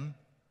makes them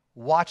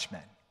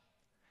watchmen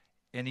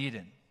in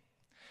Eden.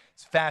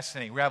 It's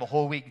fascinating. We're going to have a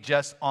whole week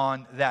just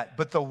on that.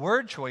 But the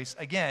word choice,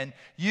 again,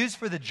 used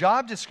for the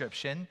job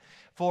description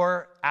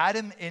for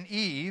Adam and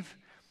Eve,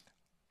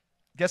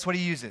 guess what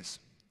he uses?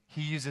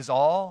 He uses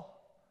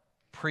all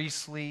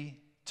priestly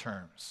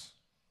terms.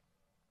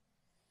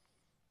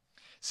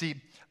 See,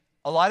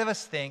 a lot of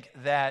us think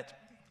that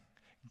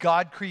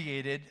God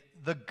created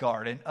the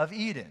Garden of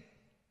Eden,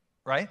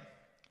 right?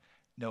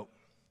 Nope.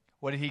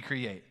 What did he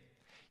create?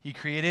 He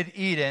created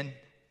Eden,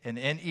 and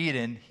in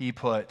Eden, he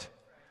put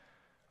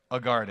a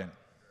garden.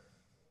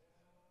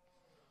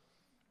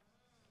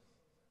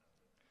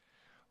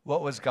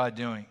 What was God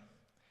doing?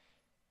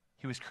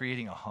 He was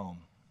creating a home.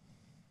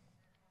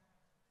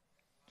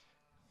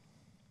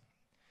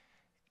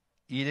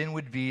 Eden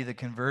would be the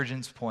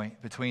convergence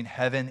point between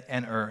heaven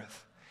and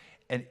earth.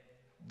 And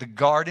the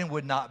garden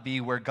would not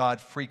be where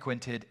God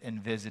frequented and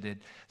visited.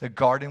 The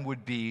garden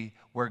would be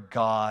where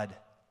God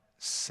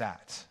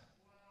sat.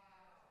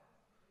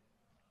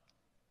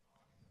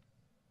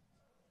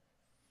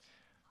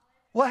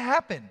 What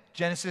happened?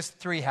 Genesis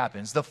 3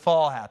 happens. The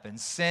fall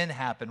happens. Sin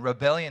happened.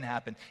 Rebellion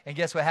happened. And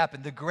guess what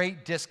happened? The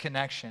great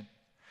disconnection.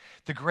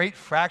 The great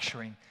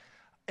fracturing.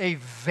 A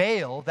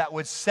veil that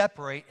would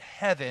separate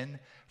heaven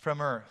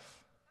from earth.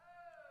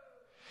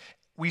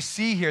 We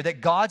see here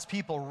that God's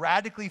people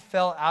radically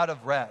fell out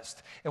of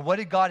rest. And what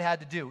did God have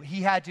to do?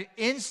 He had to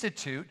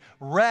institute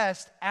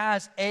rest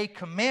as a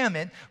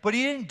commandment, but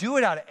he didn't do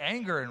it out of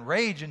anger and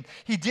rage. And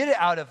he did it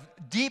out of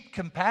deep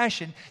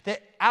compassion,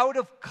 that out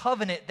of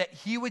covenant, that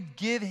he would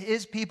give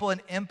his people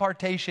an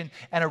impartation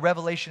and a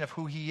revelation of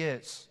who he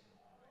is.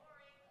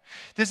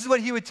 This is what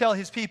he would tell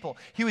his people.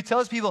 He would tell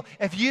his people,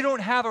 if you don't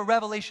have a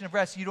revelation of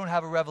rest, you don't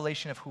have a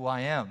revelation of who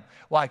I am.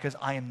 Why? Because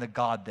I am the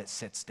God that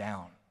sits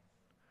down.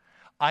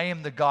 I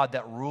am the God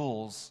that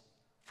rules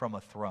from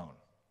a throne.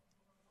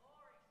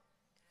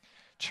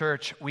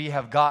 Church, we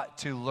have got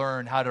to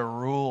learn how to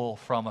rule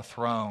from a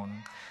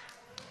throne.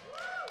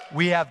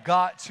 We have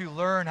got to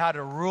learn how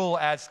to rule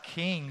as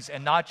kings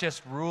and not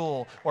just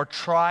rule or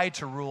try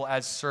to rule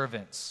as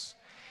servants.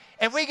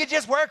 If we could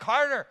just work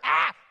harder,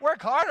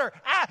 work harder,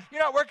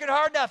 you're not working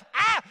hard enough,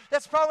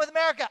 that's the problem with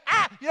America,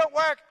 you don't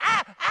work,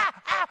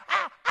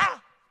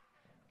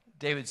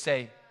 David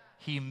say,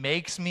 he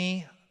makes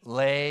me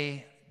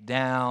lay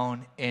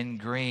down in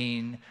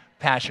green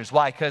pastures.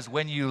 Why? Because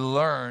when you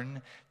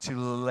learn to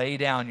lay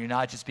down, you're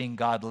not just being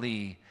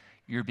godly,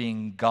 you're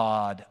being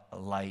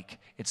God-like.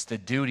 It's the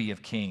duty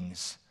of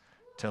kings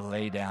to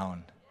lay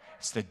down.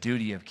 It's the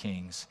duty of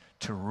kings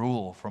to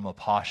rule from a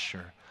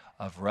posture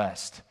of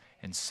rest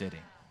and sitting.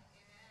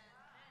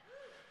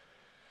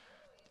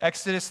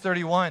 Exodus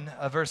 31,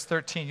 verse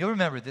 13. You'll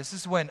remember this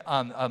is when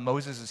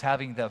Moses is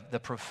having the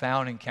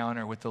profound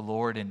encounter with the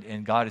Lord,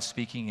 and God is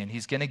speaking, and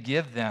he's going to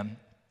give them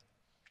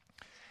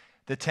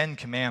the 10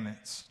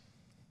 Commandments.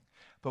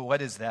 But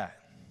what is that?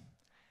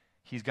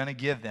 He's going to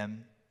give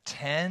them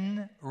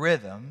 10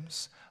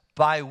 rhythms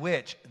by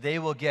which they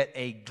will get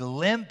a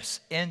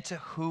glimpse into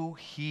who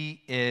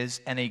he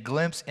is and a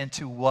glimpse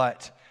into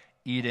what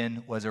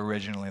Eden was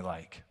originally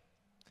like.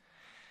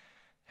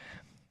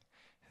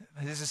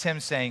 This is him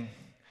saying,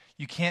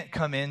 you can't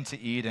come into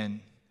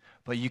Eden,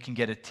 but you can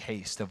get a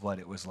taste of what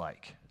it was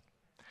like.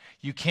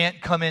 You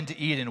can't come into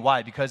Eden.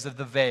 Why? Because of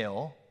the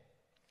veil.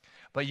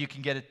 but you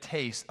can get a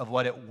taste of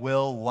what it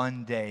will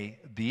one day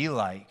be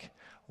like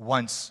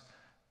once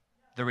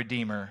the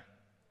Redeemer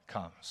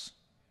comes.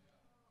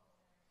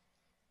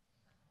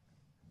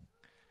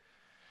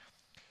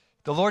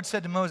 The Lord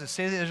said to Moses,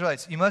 say to the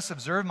Israelites, you must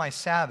observe my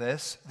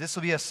Sabbaths. This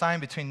will be a sign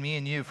between me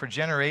and you for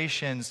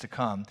generations to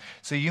come,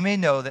 so you may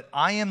know that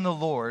I am the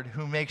Lord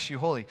who makes you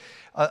holy.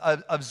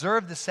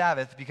 Observe the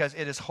Sabbath because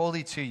it is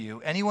holy to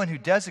you. Anyone who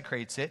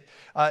desecrates it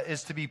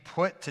is to be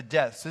put to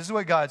death. So this is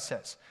what God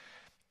says.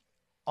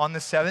 On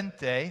the seventh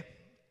day,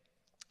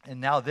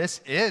 and now this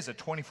is a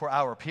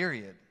 24-hour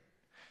period,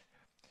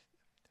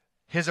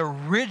 his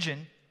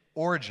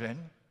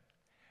origin,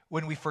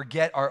 when we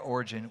forget our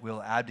origin,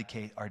 we'll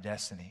abdicate our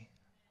destiny.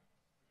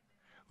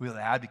 We'll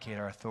abdicate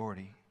our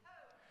authority.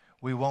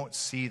 We won't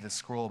see the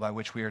scroll by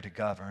which we are to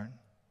govern.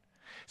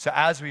 So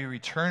as we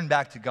return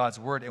back to God's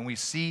word and we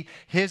see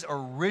his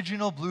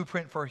original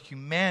blueprint for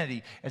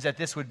humanity is that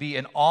this would be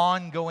an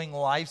ongoing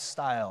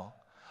lifestyle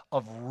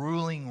of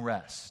ruling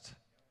rest.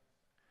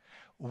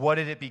 What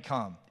did it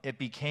become? It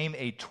became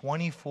a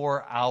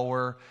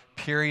 24-hour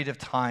period of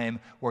time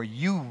where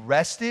you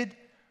rested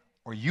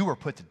or you were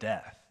put to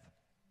death.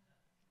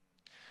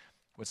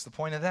 What's the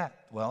point of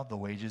that? Well, the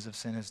wages of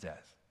sin is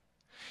death.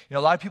 You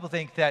know, a lot of people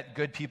think that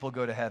good people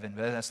go to heaven,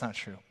 but that's not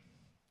true.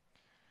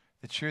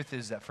 The truth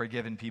is that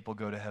forgiven people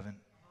go to heaven.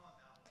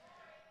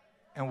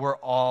 And we're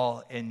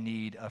all in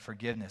need of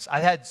forgiveness.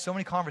 I've had so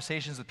many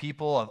conversations with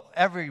people of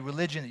every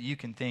religion that you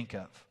can think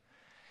of.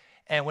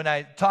 And when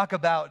I talk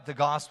about the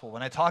gospel,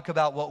 when I talk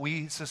about what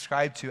we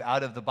subscribe to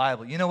out of the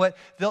Bible, you know what?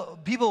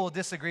 People will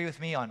disagree with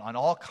me on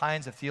all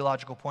kinds of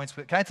theological points,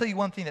 but can I tell you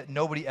one thing that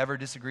nobody ever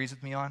disagrees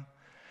with me on?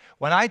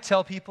 When I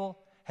tell people,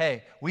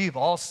 hey, we've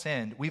all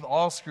sinned, we've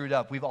all screwed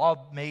up, we've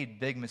all made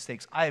big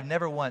mistakes, I have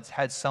never once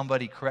had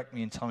somebody correct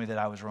me and tell me that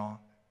I was wrong.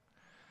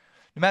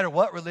 No matter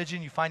what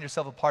religion you find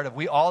yourself a part of,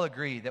 we all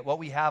agree that what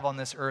we have on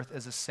this earth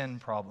is a sin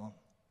problem.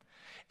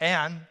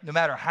 And no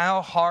matter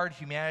how hard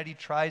humanity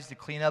tries to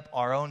clean up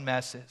our own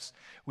messes,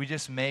 we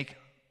just make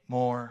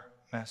more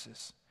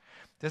messes.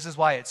 This is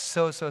why it's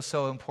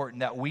so important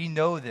that we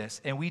know this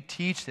and we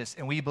teach this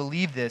and we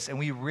believe this and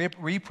we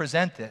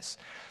represent this,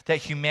 that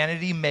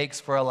humanity makes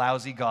for a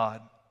lousy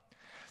God,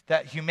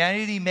 that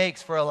humanity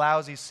makes for a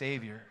lousy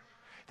Savior,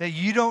 that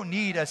you don't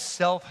need a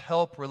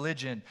self-help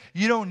religion.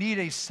 You don't need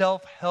a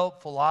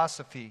self-help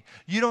philosophy.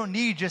 You don't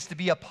need just to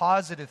be a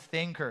positive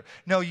thinker.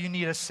 No, you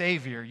need a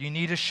Savior. You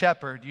need a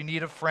shepherd. You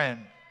need a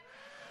friend.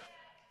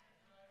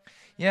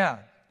 Yeah.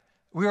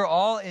 We are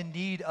all in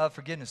need of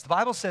forgiveness. The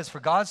Bible says, for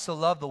God so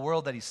loved the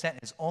world that he sent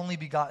his only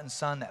begotten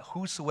Son, that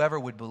whosoever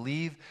would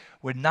believe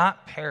would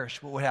not perish,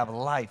 but would have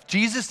life.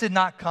 Jesus did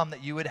not come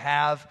that you would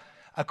have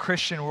a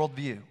Christian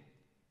worldview.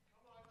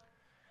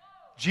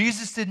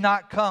 Jesus did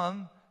not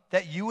come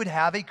that you would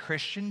have a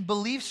Christian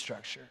belief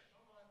structure.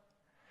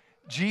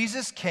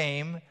 Jesus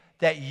came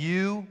that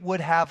you would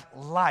have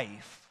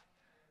life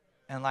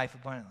and life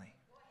abundantly.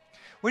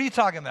 What are you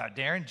talking about,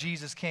 Darren?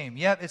 Jesus came.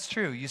 Yep, it's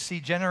true. You see,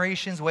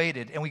 generations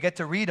waited, and we get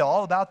to read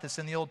all about this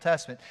in the Old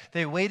Testament.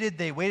 They waited.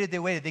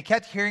 They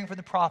kept hearing from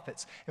the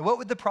prophets. And what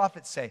would the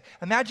prophets say?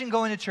 Imagine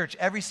going to church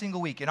every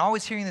single week and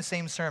always hearing the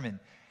same sermon.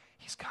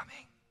 He's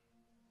coming.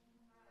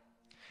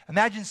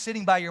 Imagine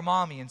sitting by your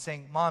mommy and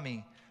saying,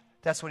 Mommy,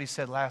 that's what he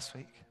said last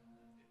week.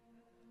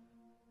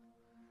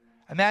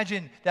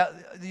 Imagine that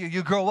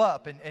you grow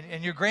up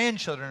and your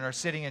grandchildren are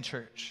sitting in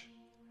church.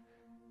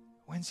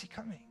 When's he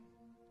coming?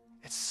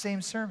 It's the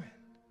same sermon.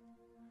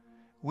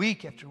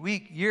 Week after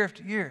week, year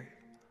after year.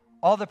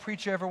 All the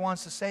preacher ever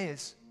wants to say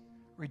is,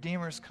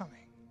 Redeemer is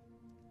coming.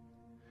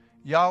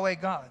 Yahweh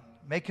God,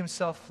 make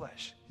himself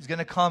flesh. He's going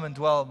to come and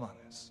dwell among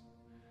us.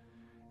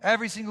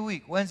 Every single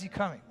week, when's he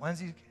coming?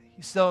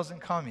 He still hasn't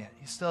come yet.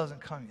 He still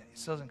hasn't come yet. He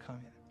still hasn't come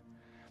yet.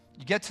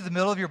 You get to the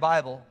middle of your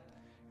Bible,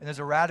 and there's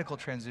a radical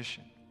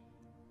transition.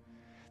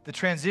 The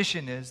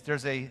transition is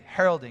there's a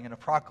heralding and a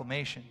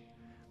proclamation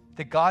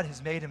that God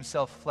has made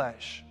himself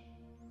flesh,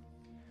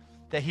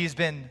 that he's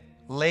been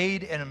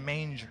laid in a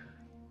manger.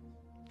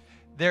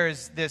 There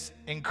is this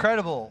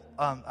incredible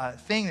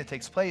thing that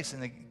takes place,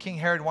 and King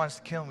Herod wants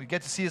to kill him. We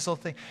get to see this whole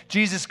thing.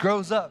 Jesus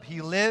grows up.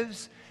 He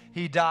lives.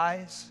 He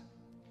dies.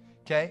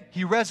 Okay?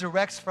 He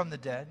resurrects from the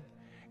dead.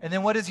 And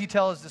then what does he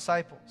tell his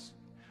disciples?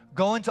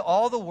 Go into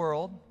all the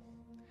world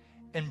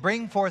and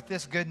bring forth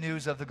this good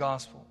news of the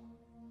gospel.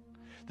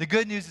 The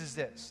good news is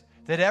this,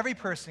 that every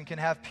person can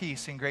have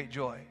peace and great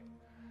joy.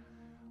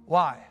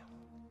 Why?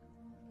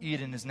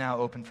 Eden is now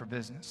open for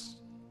business.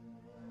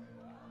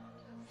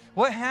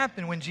 What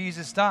happened when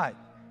Jesus died?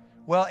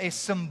 Well, a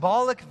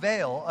symbolic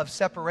veil of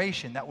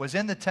separation that was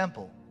in the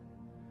temple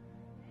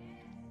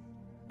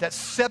that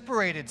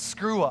separated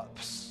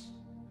screw-ups,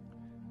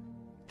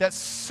 that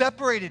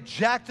separated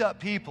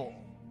jacked-up people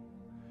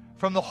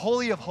from the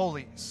Holy of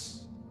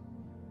Holies,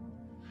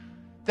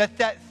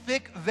 that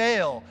thick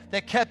veil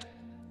that kept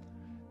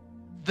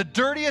the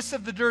dirtiest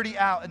of the dirty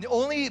out, and the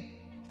only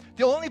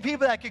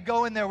people that could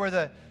go in there were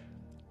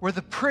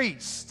the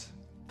priest,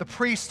 the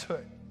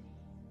priesthood.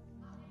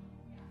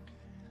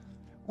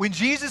 When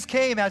Jesus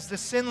came as the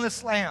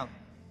sinless lamb,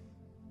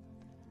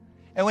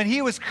 And when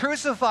he was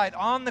crucified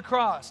on the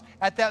cross,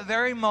 at that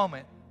very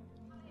moment,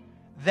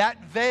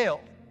 that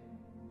veil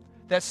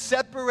that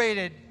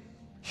separated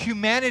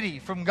humanity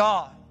from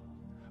God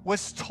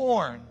was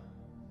torn,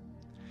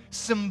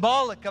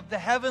 symbolic of the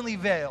heavenly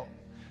veil,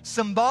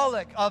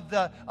 symbolic of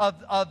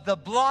the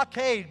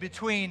blockade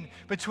between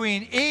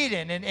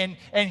Eden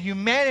and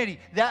humanity.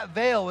 That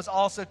veil was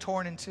also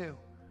torn in two.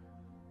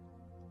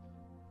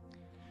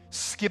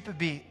 Skip a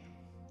beat.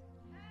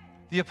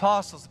 The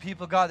apostles, the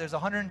people of God, there's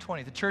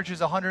 120. The church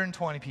is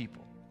 120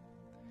 people.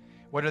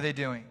 What are they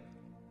doing?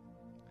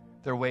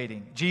 They're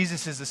waiting.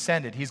 Jesus is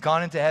ascended. He's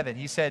gone into heaven.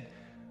 He said,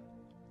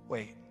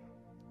 wait.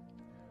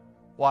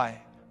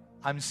 Why?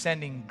 I'm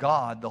sending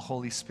God, the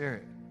Holy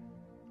Spirit.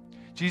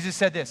 Jesus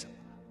said this,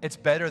 it's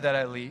better that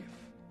I leave,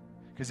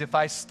 because if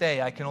I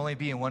stay, I can only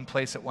be in one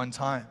place at one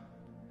time.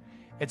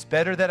 It's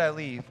better that I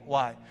leave.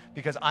 Why?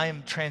 Because I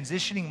am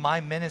transitioning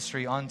my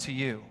ministry onto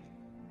you.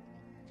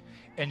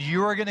 And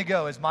you are going to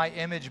go as my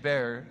image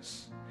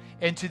bearers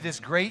into this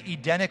great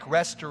Edenic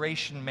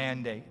restoration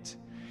mandate.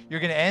 You're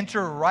going to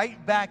enter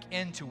right back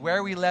into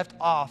where we left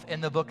off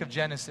in the book of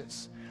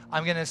Genesis.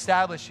 I'm going to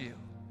establish you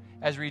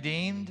as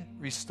redeemed,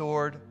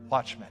 restored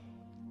watchmen.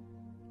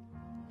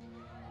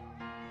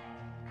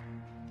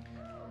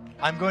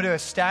 I'm going to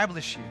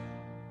establish you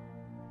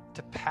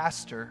to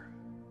pastor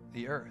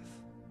the earth.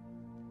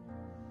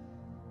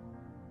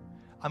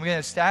 I'm going to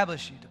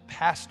establish you to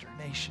pastor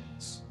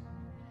nations.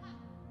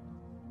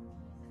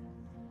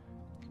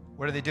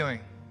 What are they doing?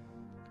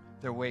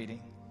 They're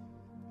waiting.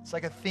 It's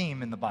like a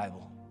theme in the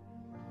Bible.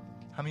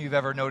 How many of you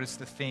have ever noticed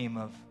the theme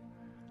of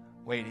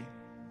waiting?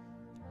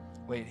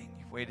 Waiting.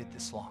 You've waited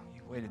this long.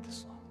 You've waited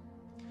this long.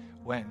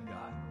 When,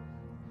 God?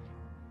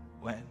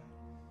 When?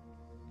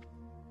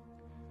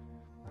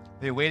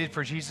 They waited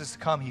for Jesus to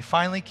come. He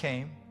finally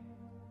came.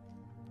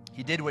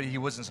 He did what he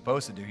wasn't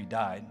supposed to do. He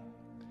died.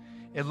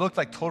 It looked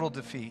like total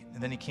defeat.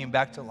 And then he came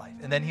back to life.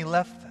 And then he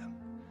left them,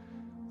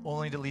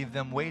 only to leave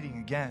them waiting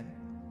again.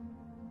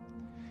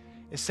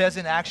 It says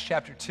in Acts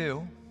chapter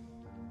 2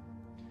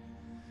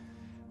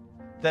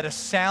 that a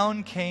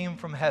sound came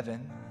from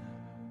heaven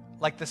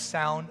like the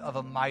sound of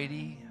a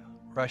mighty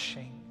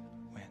rushing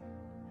wind.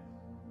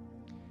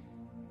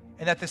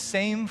 And that the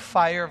same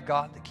fire of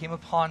God that came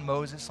upon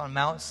Moses on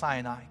Mount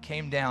Sinai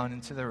came down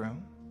into the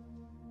room,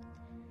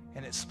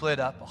 and it split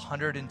up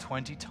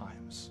 120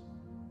 times.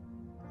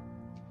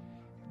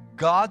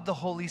 God, the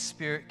Holy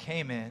Spirit,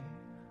 came in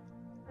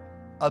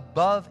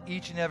above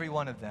each and every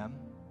one of them.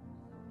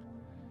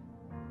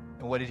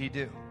 And what did he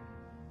do?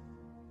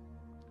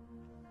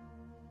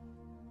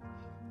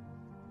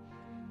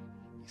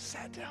 He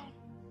sat down.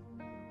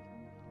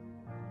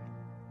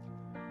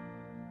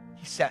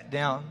 He sat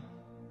down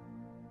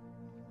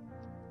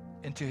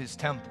into his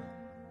temple,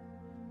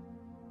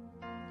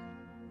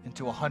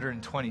 into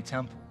 120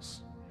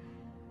 temples.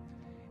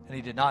 And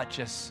he did not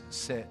just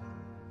sit.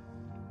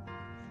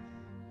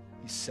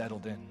 He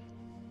settled in.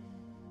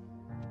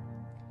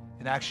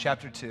 In Acts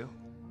chapter 2,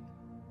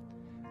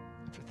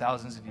 for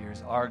thousands of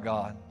years, our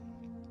God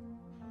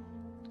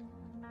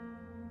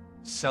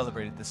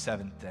celebrated the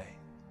seventh day.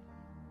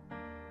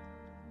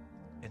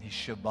 And he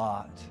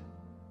Shabbat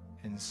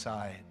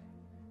inside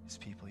his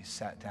people. He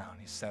sat down,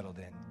 he settled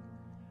in.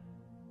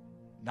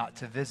 Not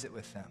to visit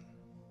with them,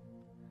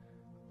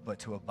 but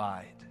to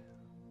abide,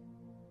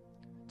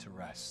 to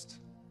rest,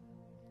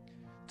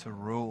 to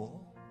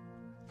rule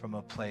from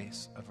a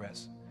place of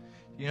rest.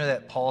 You know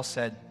that Paul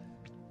said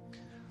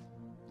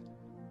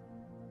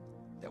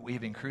that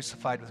we've been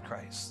crucified with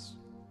Christ.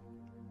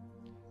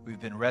 We've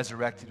been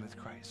resurrected with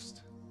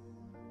Christ.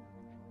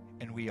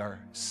 And we are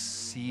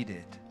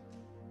seated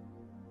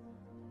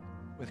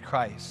with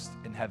Christ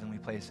in heavenly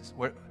places.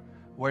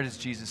 Where does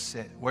Jesus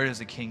sit? Where does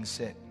a king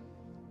sit?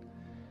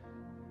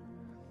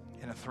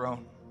 In a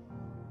throne.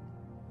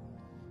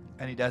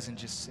 And he doesn't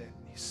just sit,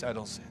 he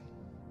settles in.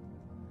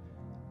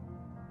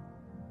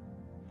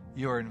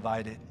 You are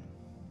invited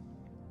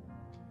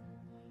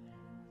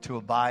to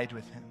abide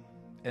with him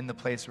in the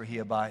place where he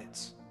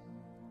abides.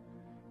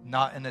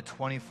 Not in a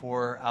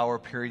 24-hour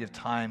period of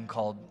time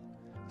called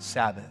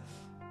Sabbath.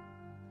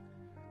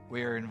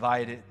 We are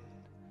invited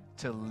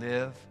to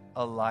live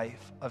a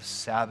life of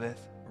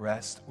Sabbath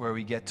rest where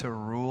we get to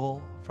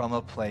rule from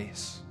a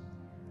place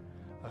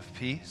of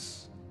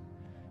peace,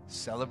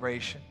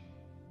 celebration,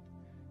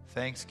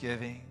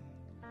 thanksgiving,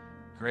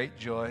 great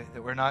joy,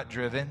 that we're not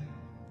driven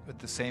with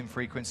the same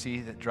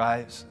frequency that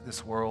drives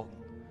this world.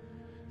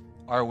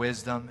 Our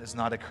wisdom is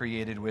not a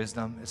created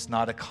wisdom. It's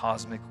not a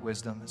cosmic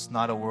wisdom. It's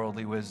not a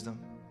worldly wisdom.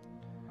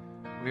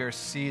 We are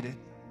seated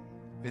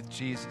with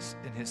Jesus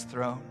in his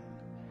throne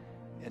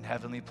in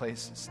heavenly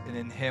places, and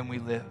in him we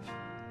live.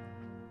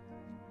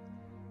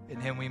 In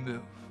him we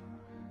move.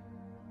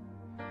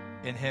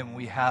 In him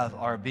we have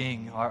our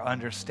being, our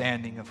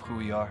understanding of who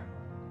we are.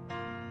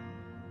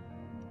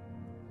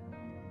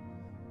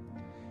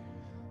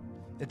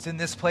 It's in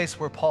this place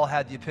where Paul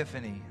had the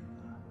epiphany.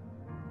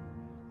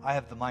 I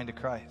have the mind of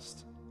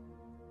Christ.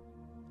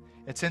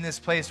 It's in this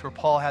place where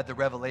Paul had the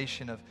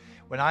revelation of,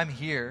 when I'm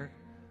here,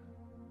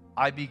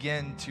 I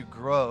begin to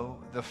grow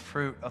the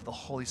fruit of the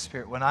Holy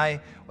Spirit. When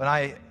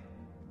I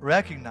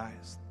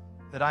recognize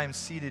that I am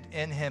seated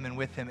in Him and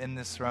with Him in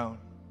this throne,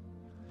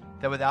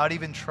 that without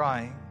even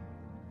trying,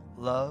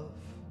 love,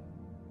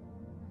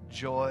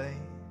 joy,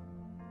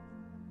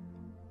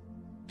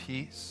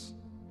 peace,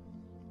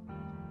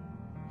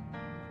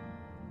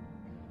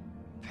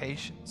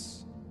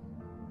 patience,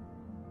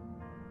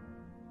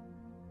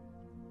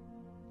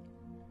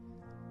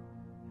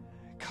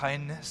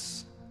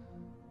 kindness,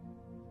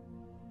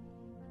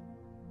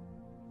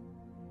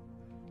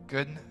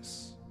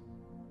 goodness,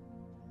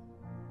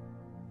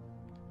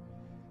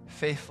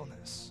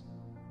 faithfulness,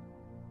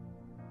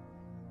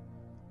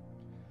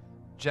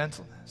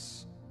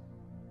 gentleness,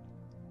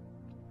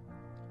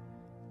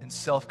 and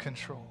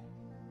self-control.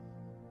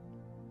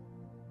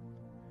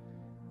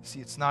 See,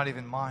 it's not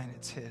even mine,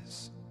 it's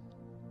His.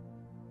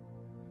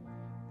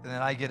 And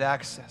then I get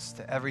access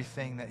to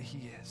everything that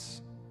He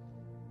is.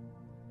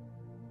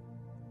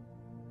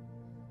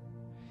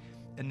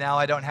 And now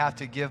I don't have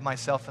to give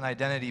myself an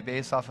identity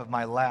based off of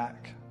my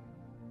lack.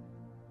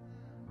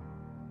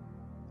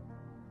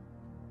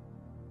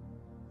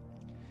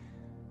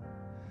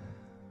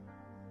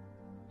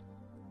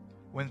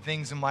 When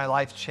things in my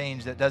life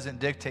change, that doesn't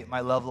dictate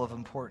my level of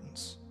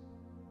importance.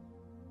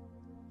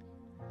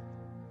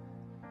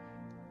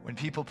 When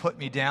people put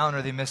me down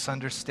or they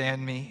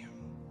misunderstand me,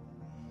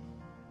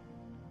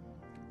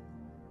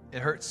 it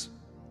hurts.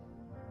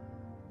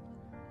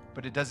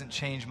 But it doesn't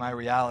change my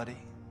reality.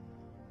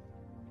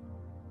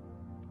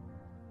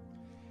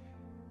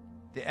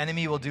 The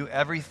enemy will do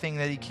everything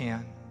that he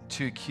can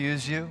to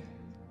accuse you,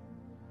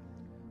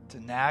 to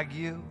nag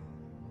you,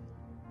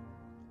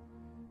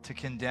 to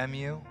condemn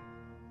you,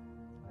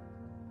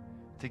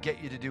 to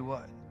get you to do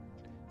what?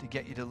 To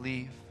get you to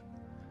leave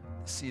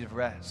the seat of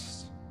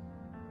rest.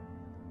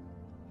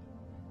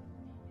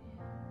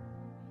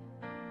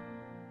 You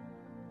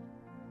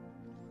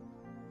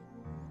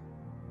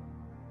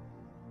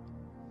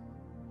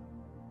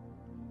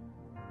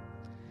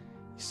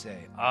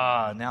say,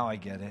 now I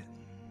get it.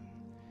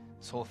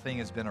 This whole thing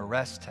has been a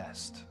rest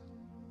test.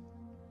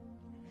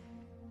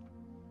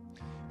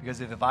 Because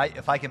if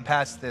I can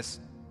pass this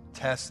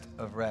test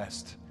of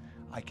rest,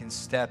 I can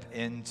step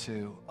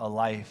into a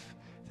life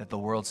that the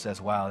world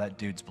says, wow, that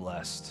dude's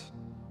blessed.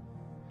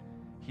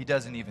 He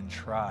doesn't even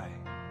try.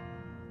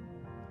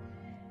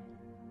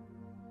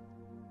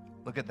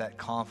 Look at that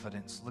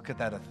confidence. Look at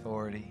that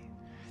authority.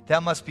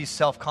 That must be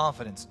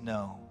self-confidence.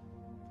 No,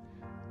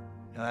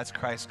 that's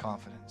Christ's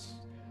confidence.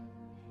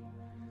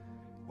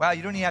 Wow,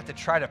 you don't even have to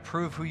try to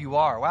prove who you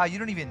are. Wow, you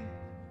don't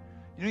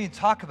even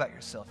talk about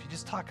yourself. You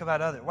just talk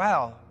about others.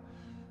 Wow.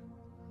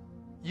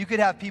 You could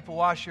have people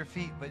wash your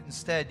feet, but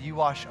instead you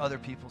wash other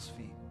people's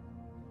feet.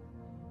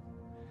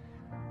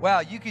 Wow,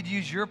 you could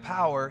use your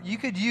power. You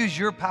could use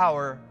your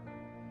power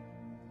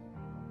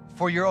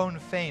for your own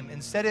fame.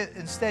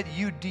 Instead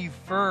you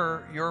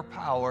defer your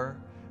power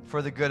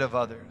for the good of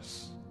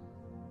others.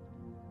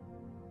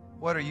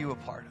 What are you a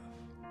part of?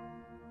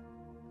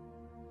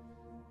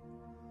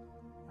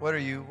 What are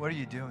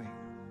you doing?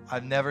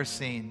 I've never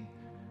seen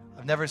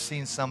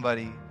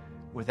somebody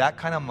with that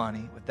kind of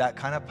money, with that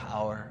kind of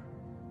power,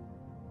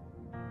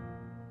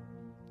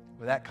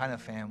 with that kind of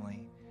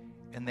family,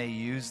 and they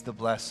use the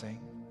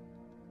blessing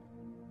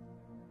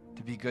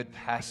to be good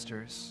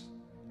pastors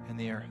in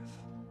the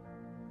earth,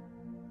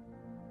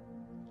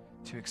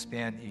 to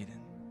expand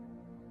Eden.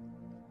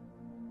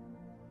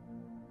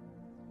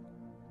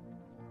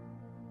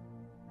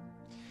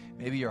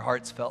 Maybe your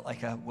heart's felt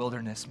like a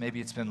wilderness.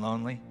 Maybe it's been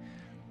lonely.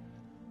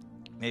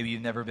 Maybe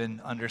you've never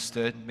been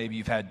understood. Maybe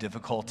you've had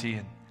difficulty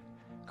and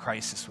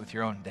crisis with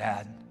your own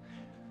dad,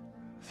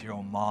 with your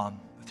own mom,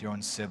 with your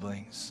own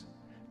siblings.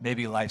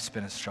 Maybe life's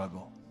been a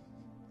struggle.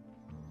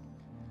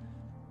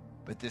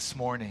 But this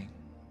morning,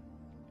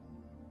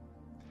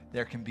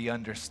 there can be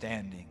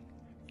understanding,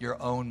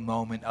 your own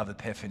moment of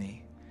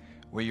epiphany,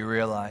 where you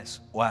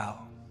realize,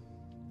 wow,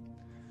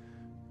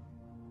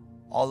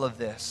 all of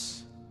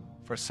this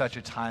for such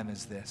a time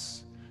as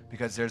this,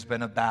 because there's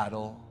been a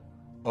battle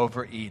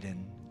over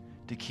Eden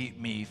to keep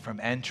me from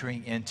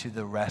entering into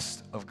the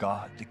rest of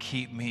God, to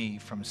keep me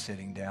from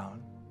sitting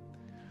down.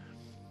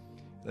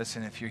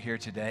 Listen, if you're here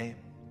today,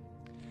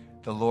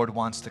 the Lord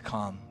wants to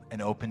come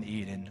and open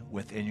Eden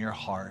within your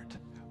heart.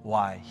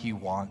 Why? He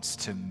wants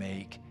to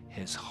make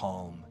His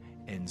home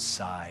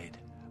inside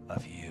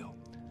of you.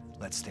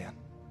 Let's stand.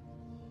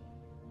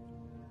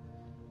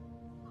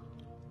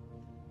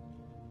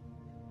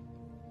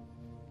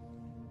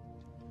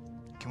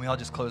 Can we all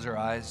just close our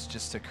eyes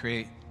just to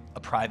create a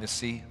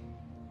privacy?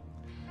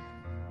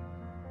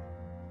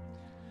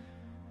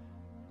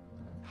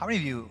 How many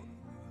of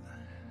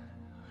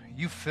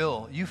you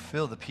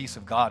feel the peace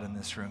of God in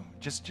this room?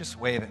 Just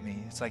wave at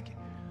me. It's like,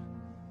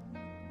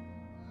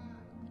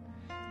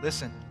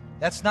 listen,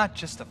 that's not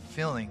just a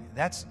feeling,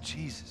 that's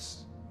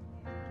Jesus.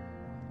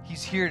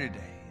 He's here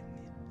today.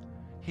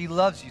 He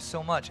loves you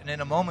so much. And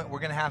in a moment, we're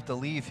going to have to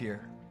leave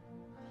here.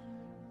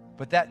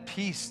 But that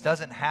peace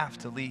doesn't have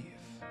to leave.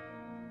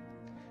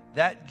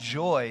 that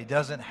joy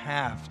doesn't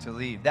have to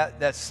leave.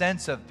 That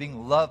sense of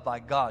being loved by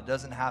God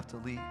doesn't have to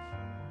leave.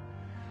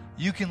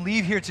 You can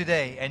leave here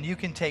today and you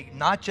can take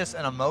not just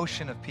an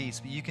emotion of peace,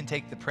 but you can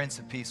take the Prince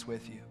of Peace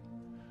with you.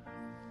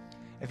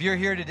 If you're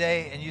here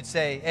today and you'd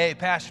say, hey,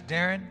 Pastor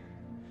Darren,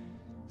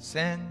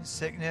 sin,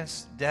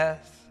 sickness,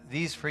 death,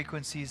 these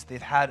frequencies,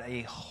 they've had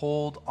a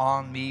hold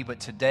on me, but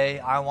today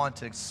I want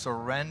to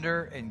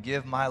surrender and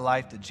give my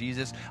life to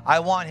Jesus. I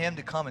want him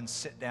to come and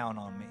sit down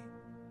on me.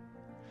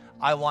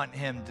 I want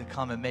him to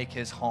come and make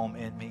his home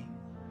in me.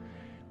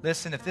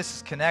 Listen, if this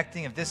is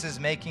connecting, if this is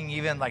making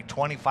even like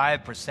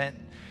 25%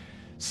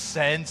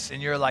 sense,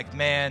 and you're like,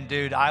 man,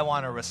 dude, I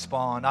want to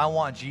respond. I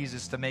want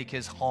Jesus to make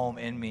his home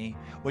in me.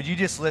 Would you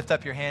just lift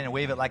up your hand and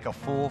wave it like a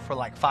fool for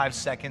like 5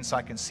 seconds so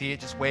I can see it?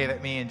 Just wave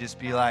at me and just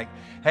be like,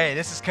 hey,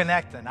 this is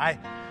connecting.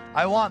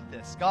 I want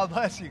this. God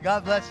bless you.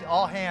 God bless you.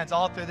 All hands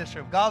all through this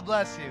room. God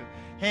bless you.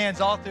 Hands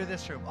all through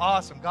this room.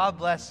 Awesome. God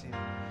bless you.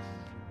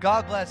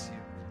 God bless you.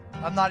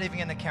 I'm not even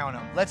going to count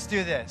them. Let's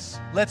do this.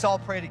 Let's all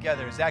pray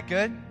together. Is that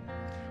good?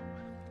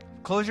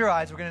 Close your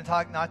eyes. We're going to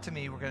talk not to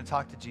me. We're going to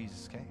talk to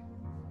Jesus, okay?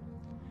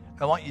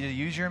 I want you to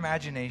use your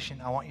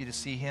imagination. I want you to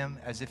see him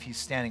as if he's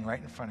standing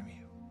right in front of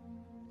you.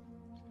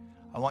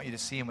 I want you to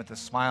see him with a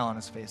smile on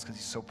his face because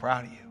he's so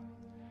proud of you.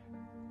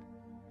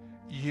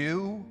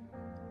 You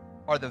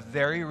are the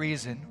very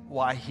reason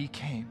why he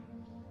came.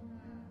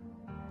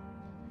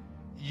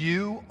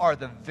 You are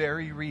the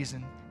very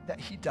reason that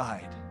he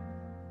died.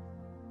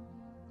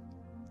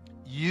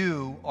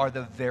 You are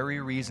the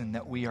very reason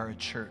that we are a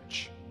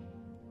church.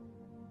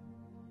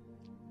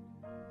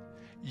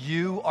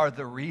 You are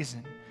the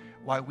reason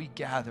why we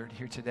gathered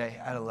here today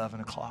at 11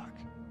 o'clock.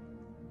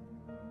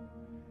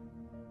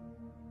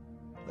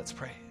 Let's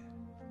pray.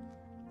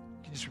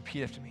 You can just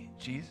repeat after me.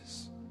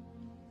 Jesus,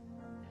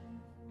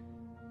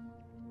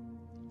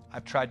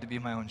 I've tried to be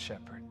my own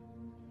shepherd.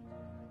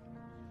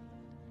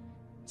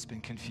 It's been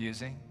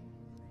confusing.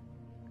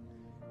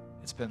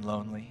 It's been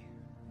lonely.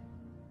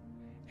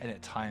 And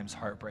at times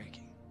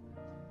heartbreaking.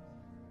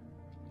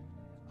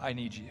 I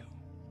need you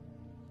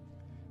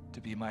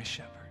to be my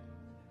shepherd.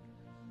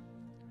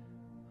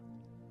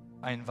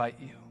 I invite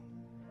you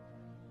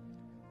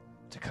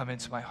to come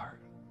into my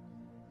heart.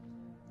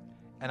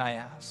 And I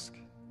ask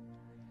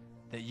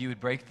that you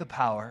would break the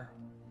power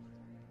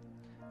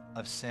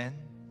of sin,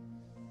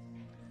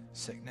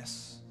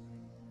 sickness,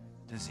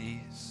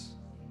 disease,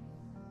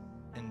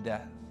 and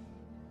death.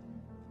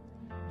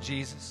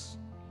 Jesus,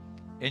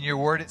 in your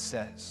word it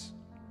says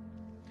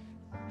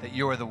that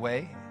you are the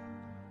way,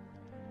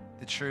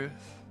 the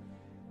truth,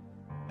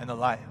 and the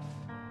life.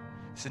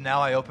 So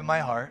now I open my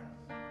heart.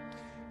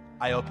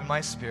 I open my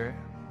spirit,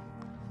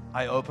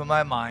 I open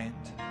my mind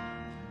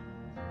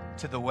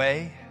to the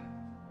way,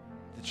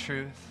 the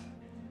truth,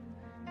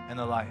 and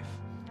the life.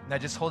 Now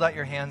just hold out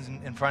your hands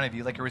in front of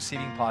you like a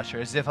receiving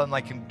posture, as if I'm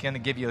going to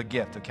give you a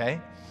gift,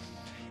 okay?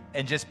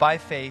 And just by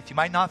faith, you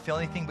might not feel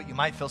anything, but you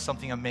might feel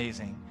something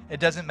amazing. It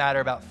doesn't matter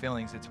about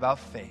feelings, it's about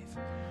faith.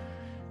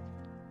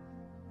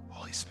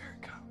 Holy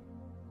Spirit, come.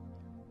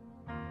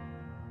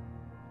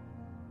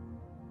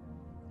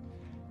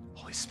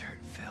 Holy Spirit,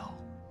 fill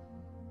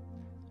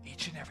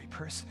each and every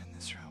person in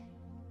this room.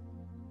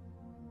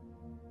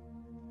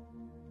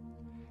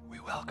 We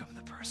welcome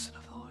the person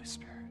of the Holy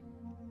Spirit.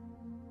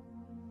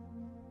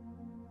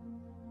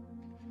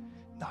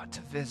 Not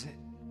to visit,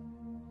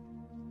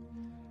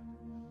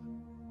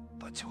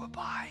 but to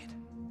abide.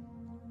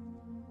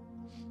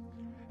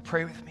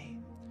 Pray with me.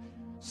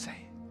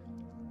 Say,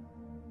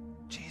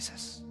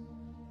 Jesus,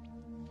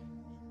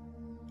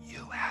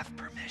 you have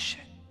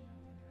permission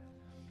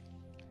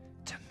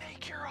to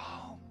make your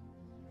home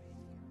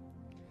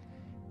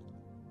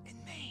in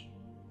me.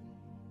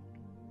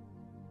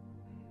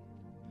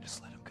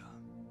 Just let him come.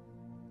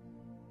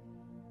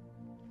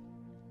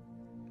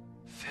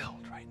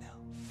 Filled right now.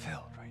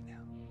 Filled right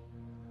now.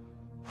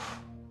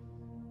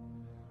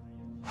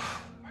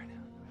 Right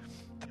now.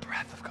 The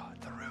breath of God,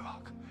 the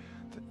Ruach.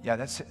 Yeah,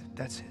 that's it.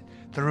 That's it.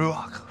 The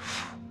Ruach.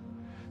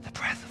 The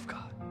breath of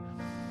God.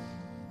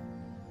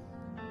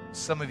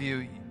 Some of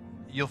you,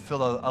 you'll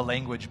feel a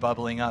language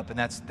bubbling up, and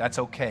that's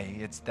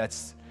okay.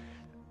 That's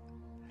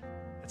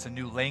a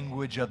new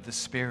language of the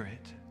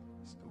Spirit.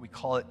 We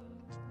call it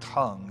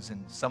tongues,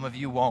 and some of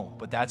you won't,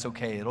 but that's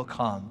okay. It'll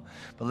come.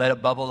 But let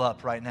it bubble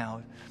up right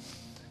now.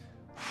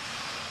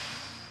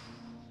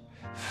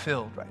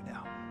 Filled right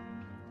now.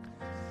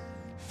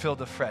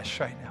 Filled afresh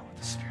right now with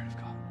the Spirit of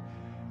God.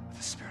 With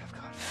the Spirit of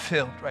God.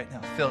 Filled right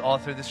now. Filled all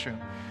through this room.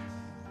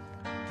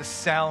 The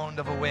sound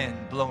of a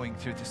wind blowing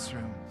through this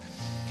room.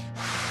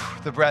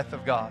 The breath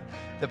of God.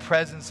 The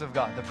presence of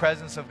God. The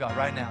presence of God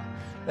right now.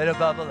 Let it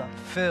bubble up.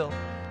 Filled.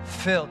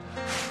 Filled.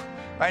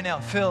 Right now.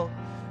 Filled.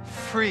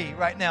 Free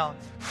right now.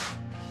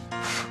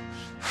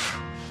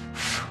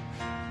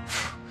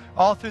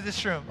 All through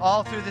this room.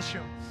 All through this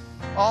room.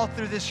 All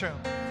through this room.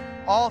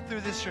 All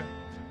through this room.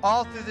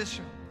 All through this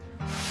room.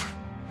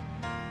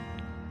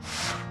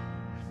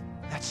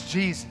 That's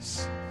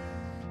Jesus.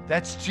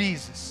 That's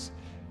Jesus.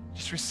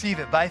 Just receive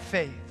it by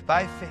faith.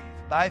 By faith.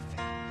 By faith.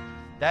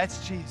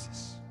 That's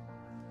Jesus.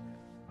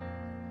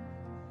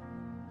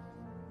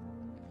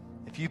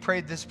 If you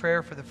prayed this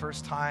prayer for the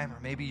first time, or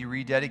maybe you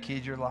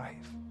rededicated your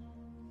life,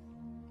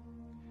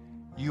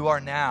 you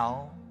are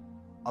now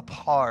a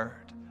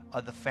part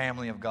of the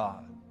family of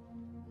God.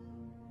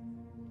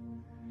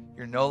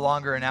 You're no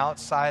longer an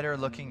outsider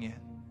looking in.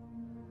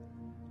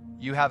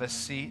 You have a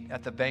seat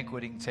at the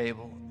banqueting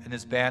table, and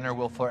his banner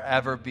will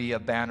forever be a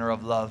banner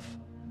of love,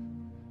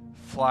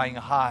 flying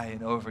high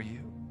and over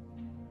you.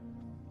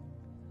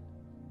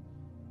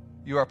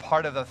 You are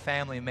part of a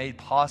family made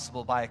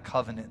possible by a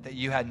covenant that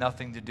you had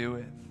nothing to do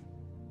with.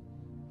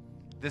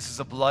 This is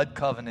a blood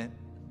covenant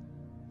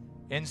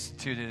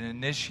instituted and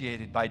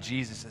initiated by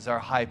Jesus as our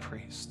high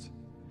priest.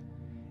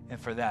 And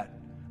for that,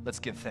 let's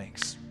give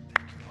thanks.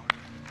 Thank you,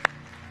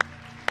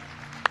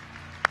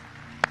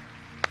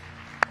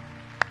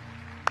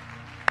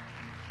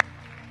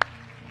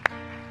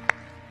 Lord.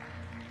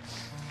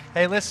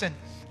 Hey, listen,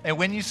 and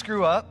when you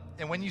screw up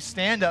and when you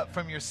stand up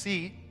from your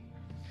seat,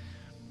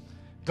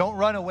 don't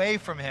run away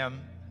from him.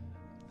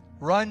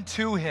 Run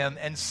to him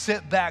and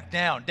sit back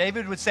down.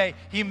 David would say,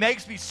 he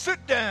makes me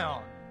sit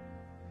down.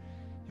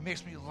 He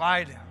makes me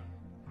lie down.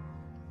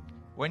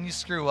 When you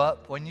screw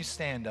up, when you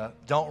stand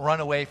up, don't run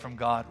away from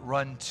God.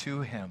 Run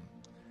to him.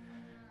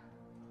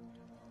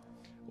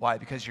 Why?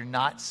 Because you're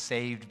not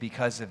saved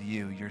because of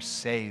you. You're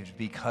saved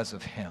because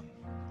of him.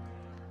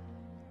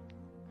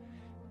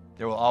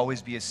 There will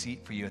always be a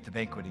seat for you at the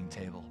banqueting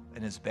table,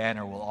 and his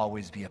banner will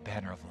always be a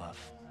banner of love.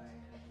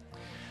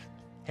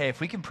 Hey,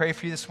 if we can pray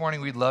for you this morning,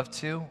 we'd love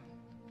to.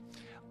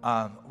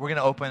 We're going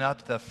to open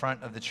up the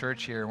front of the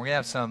church here, and we're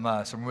going to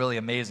have some really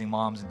amazing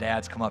moms and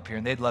dads come up here,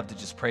 and they'd love to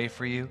just pray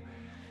for you.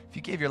 If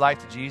you gave your life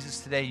to Jesus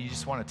today, you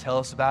just want to tell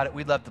us about it,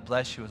 we'd love to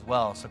bless you as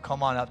well. So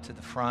come on up to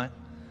the front.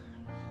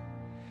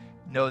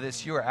 Know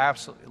this, you are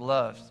absolutely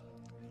loved.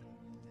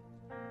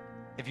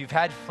 If you've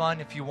had fun,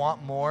 if you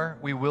want more,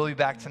 we will be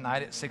back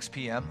tonight at 6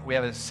 p.m. We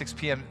have a 6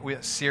 p.m.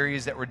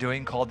 series that we're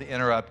doing called The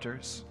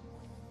Interrupters.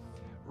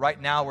 Right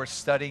now we're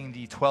studying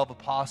the 12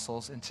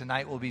 apostles, and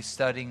tonight we'll be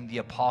studying the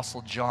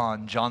Apostle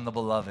John, John the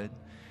Beloved.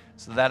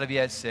 So that'll be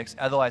at 6.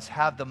 Otherwise,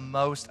 have the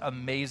most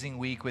amazing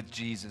week with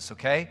Jesus,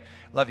 okay?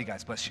 Love you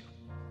guys. Bless you.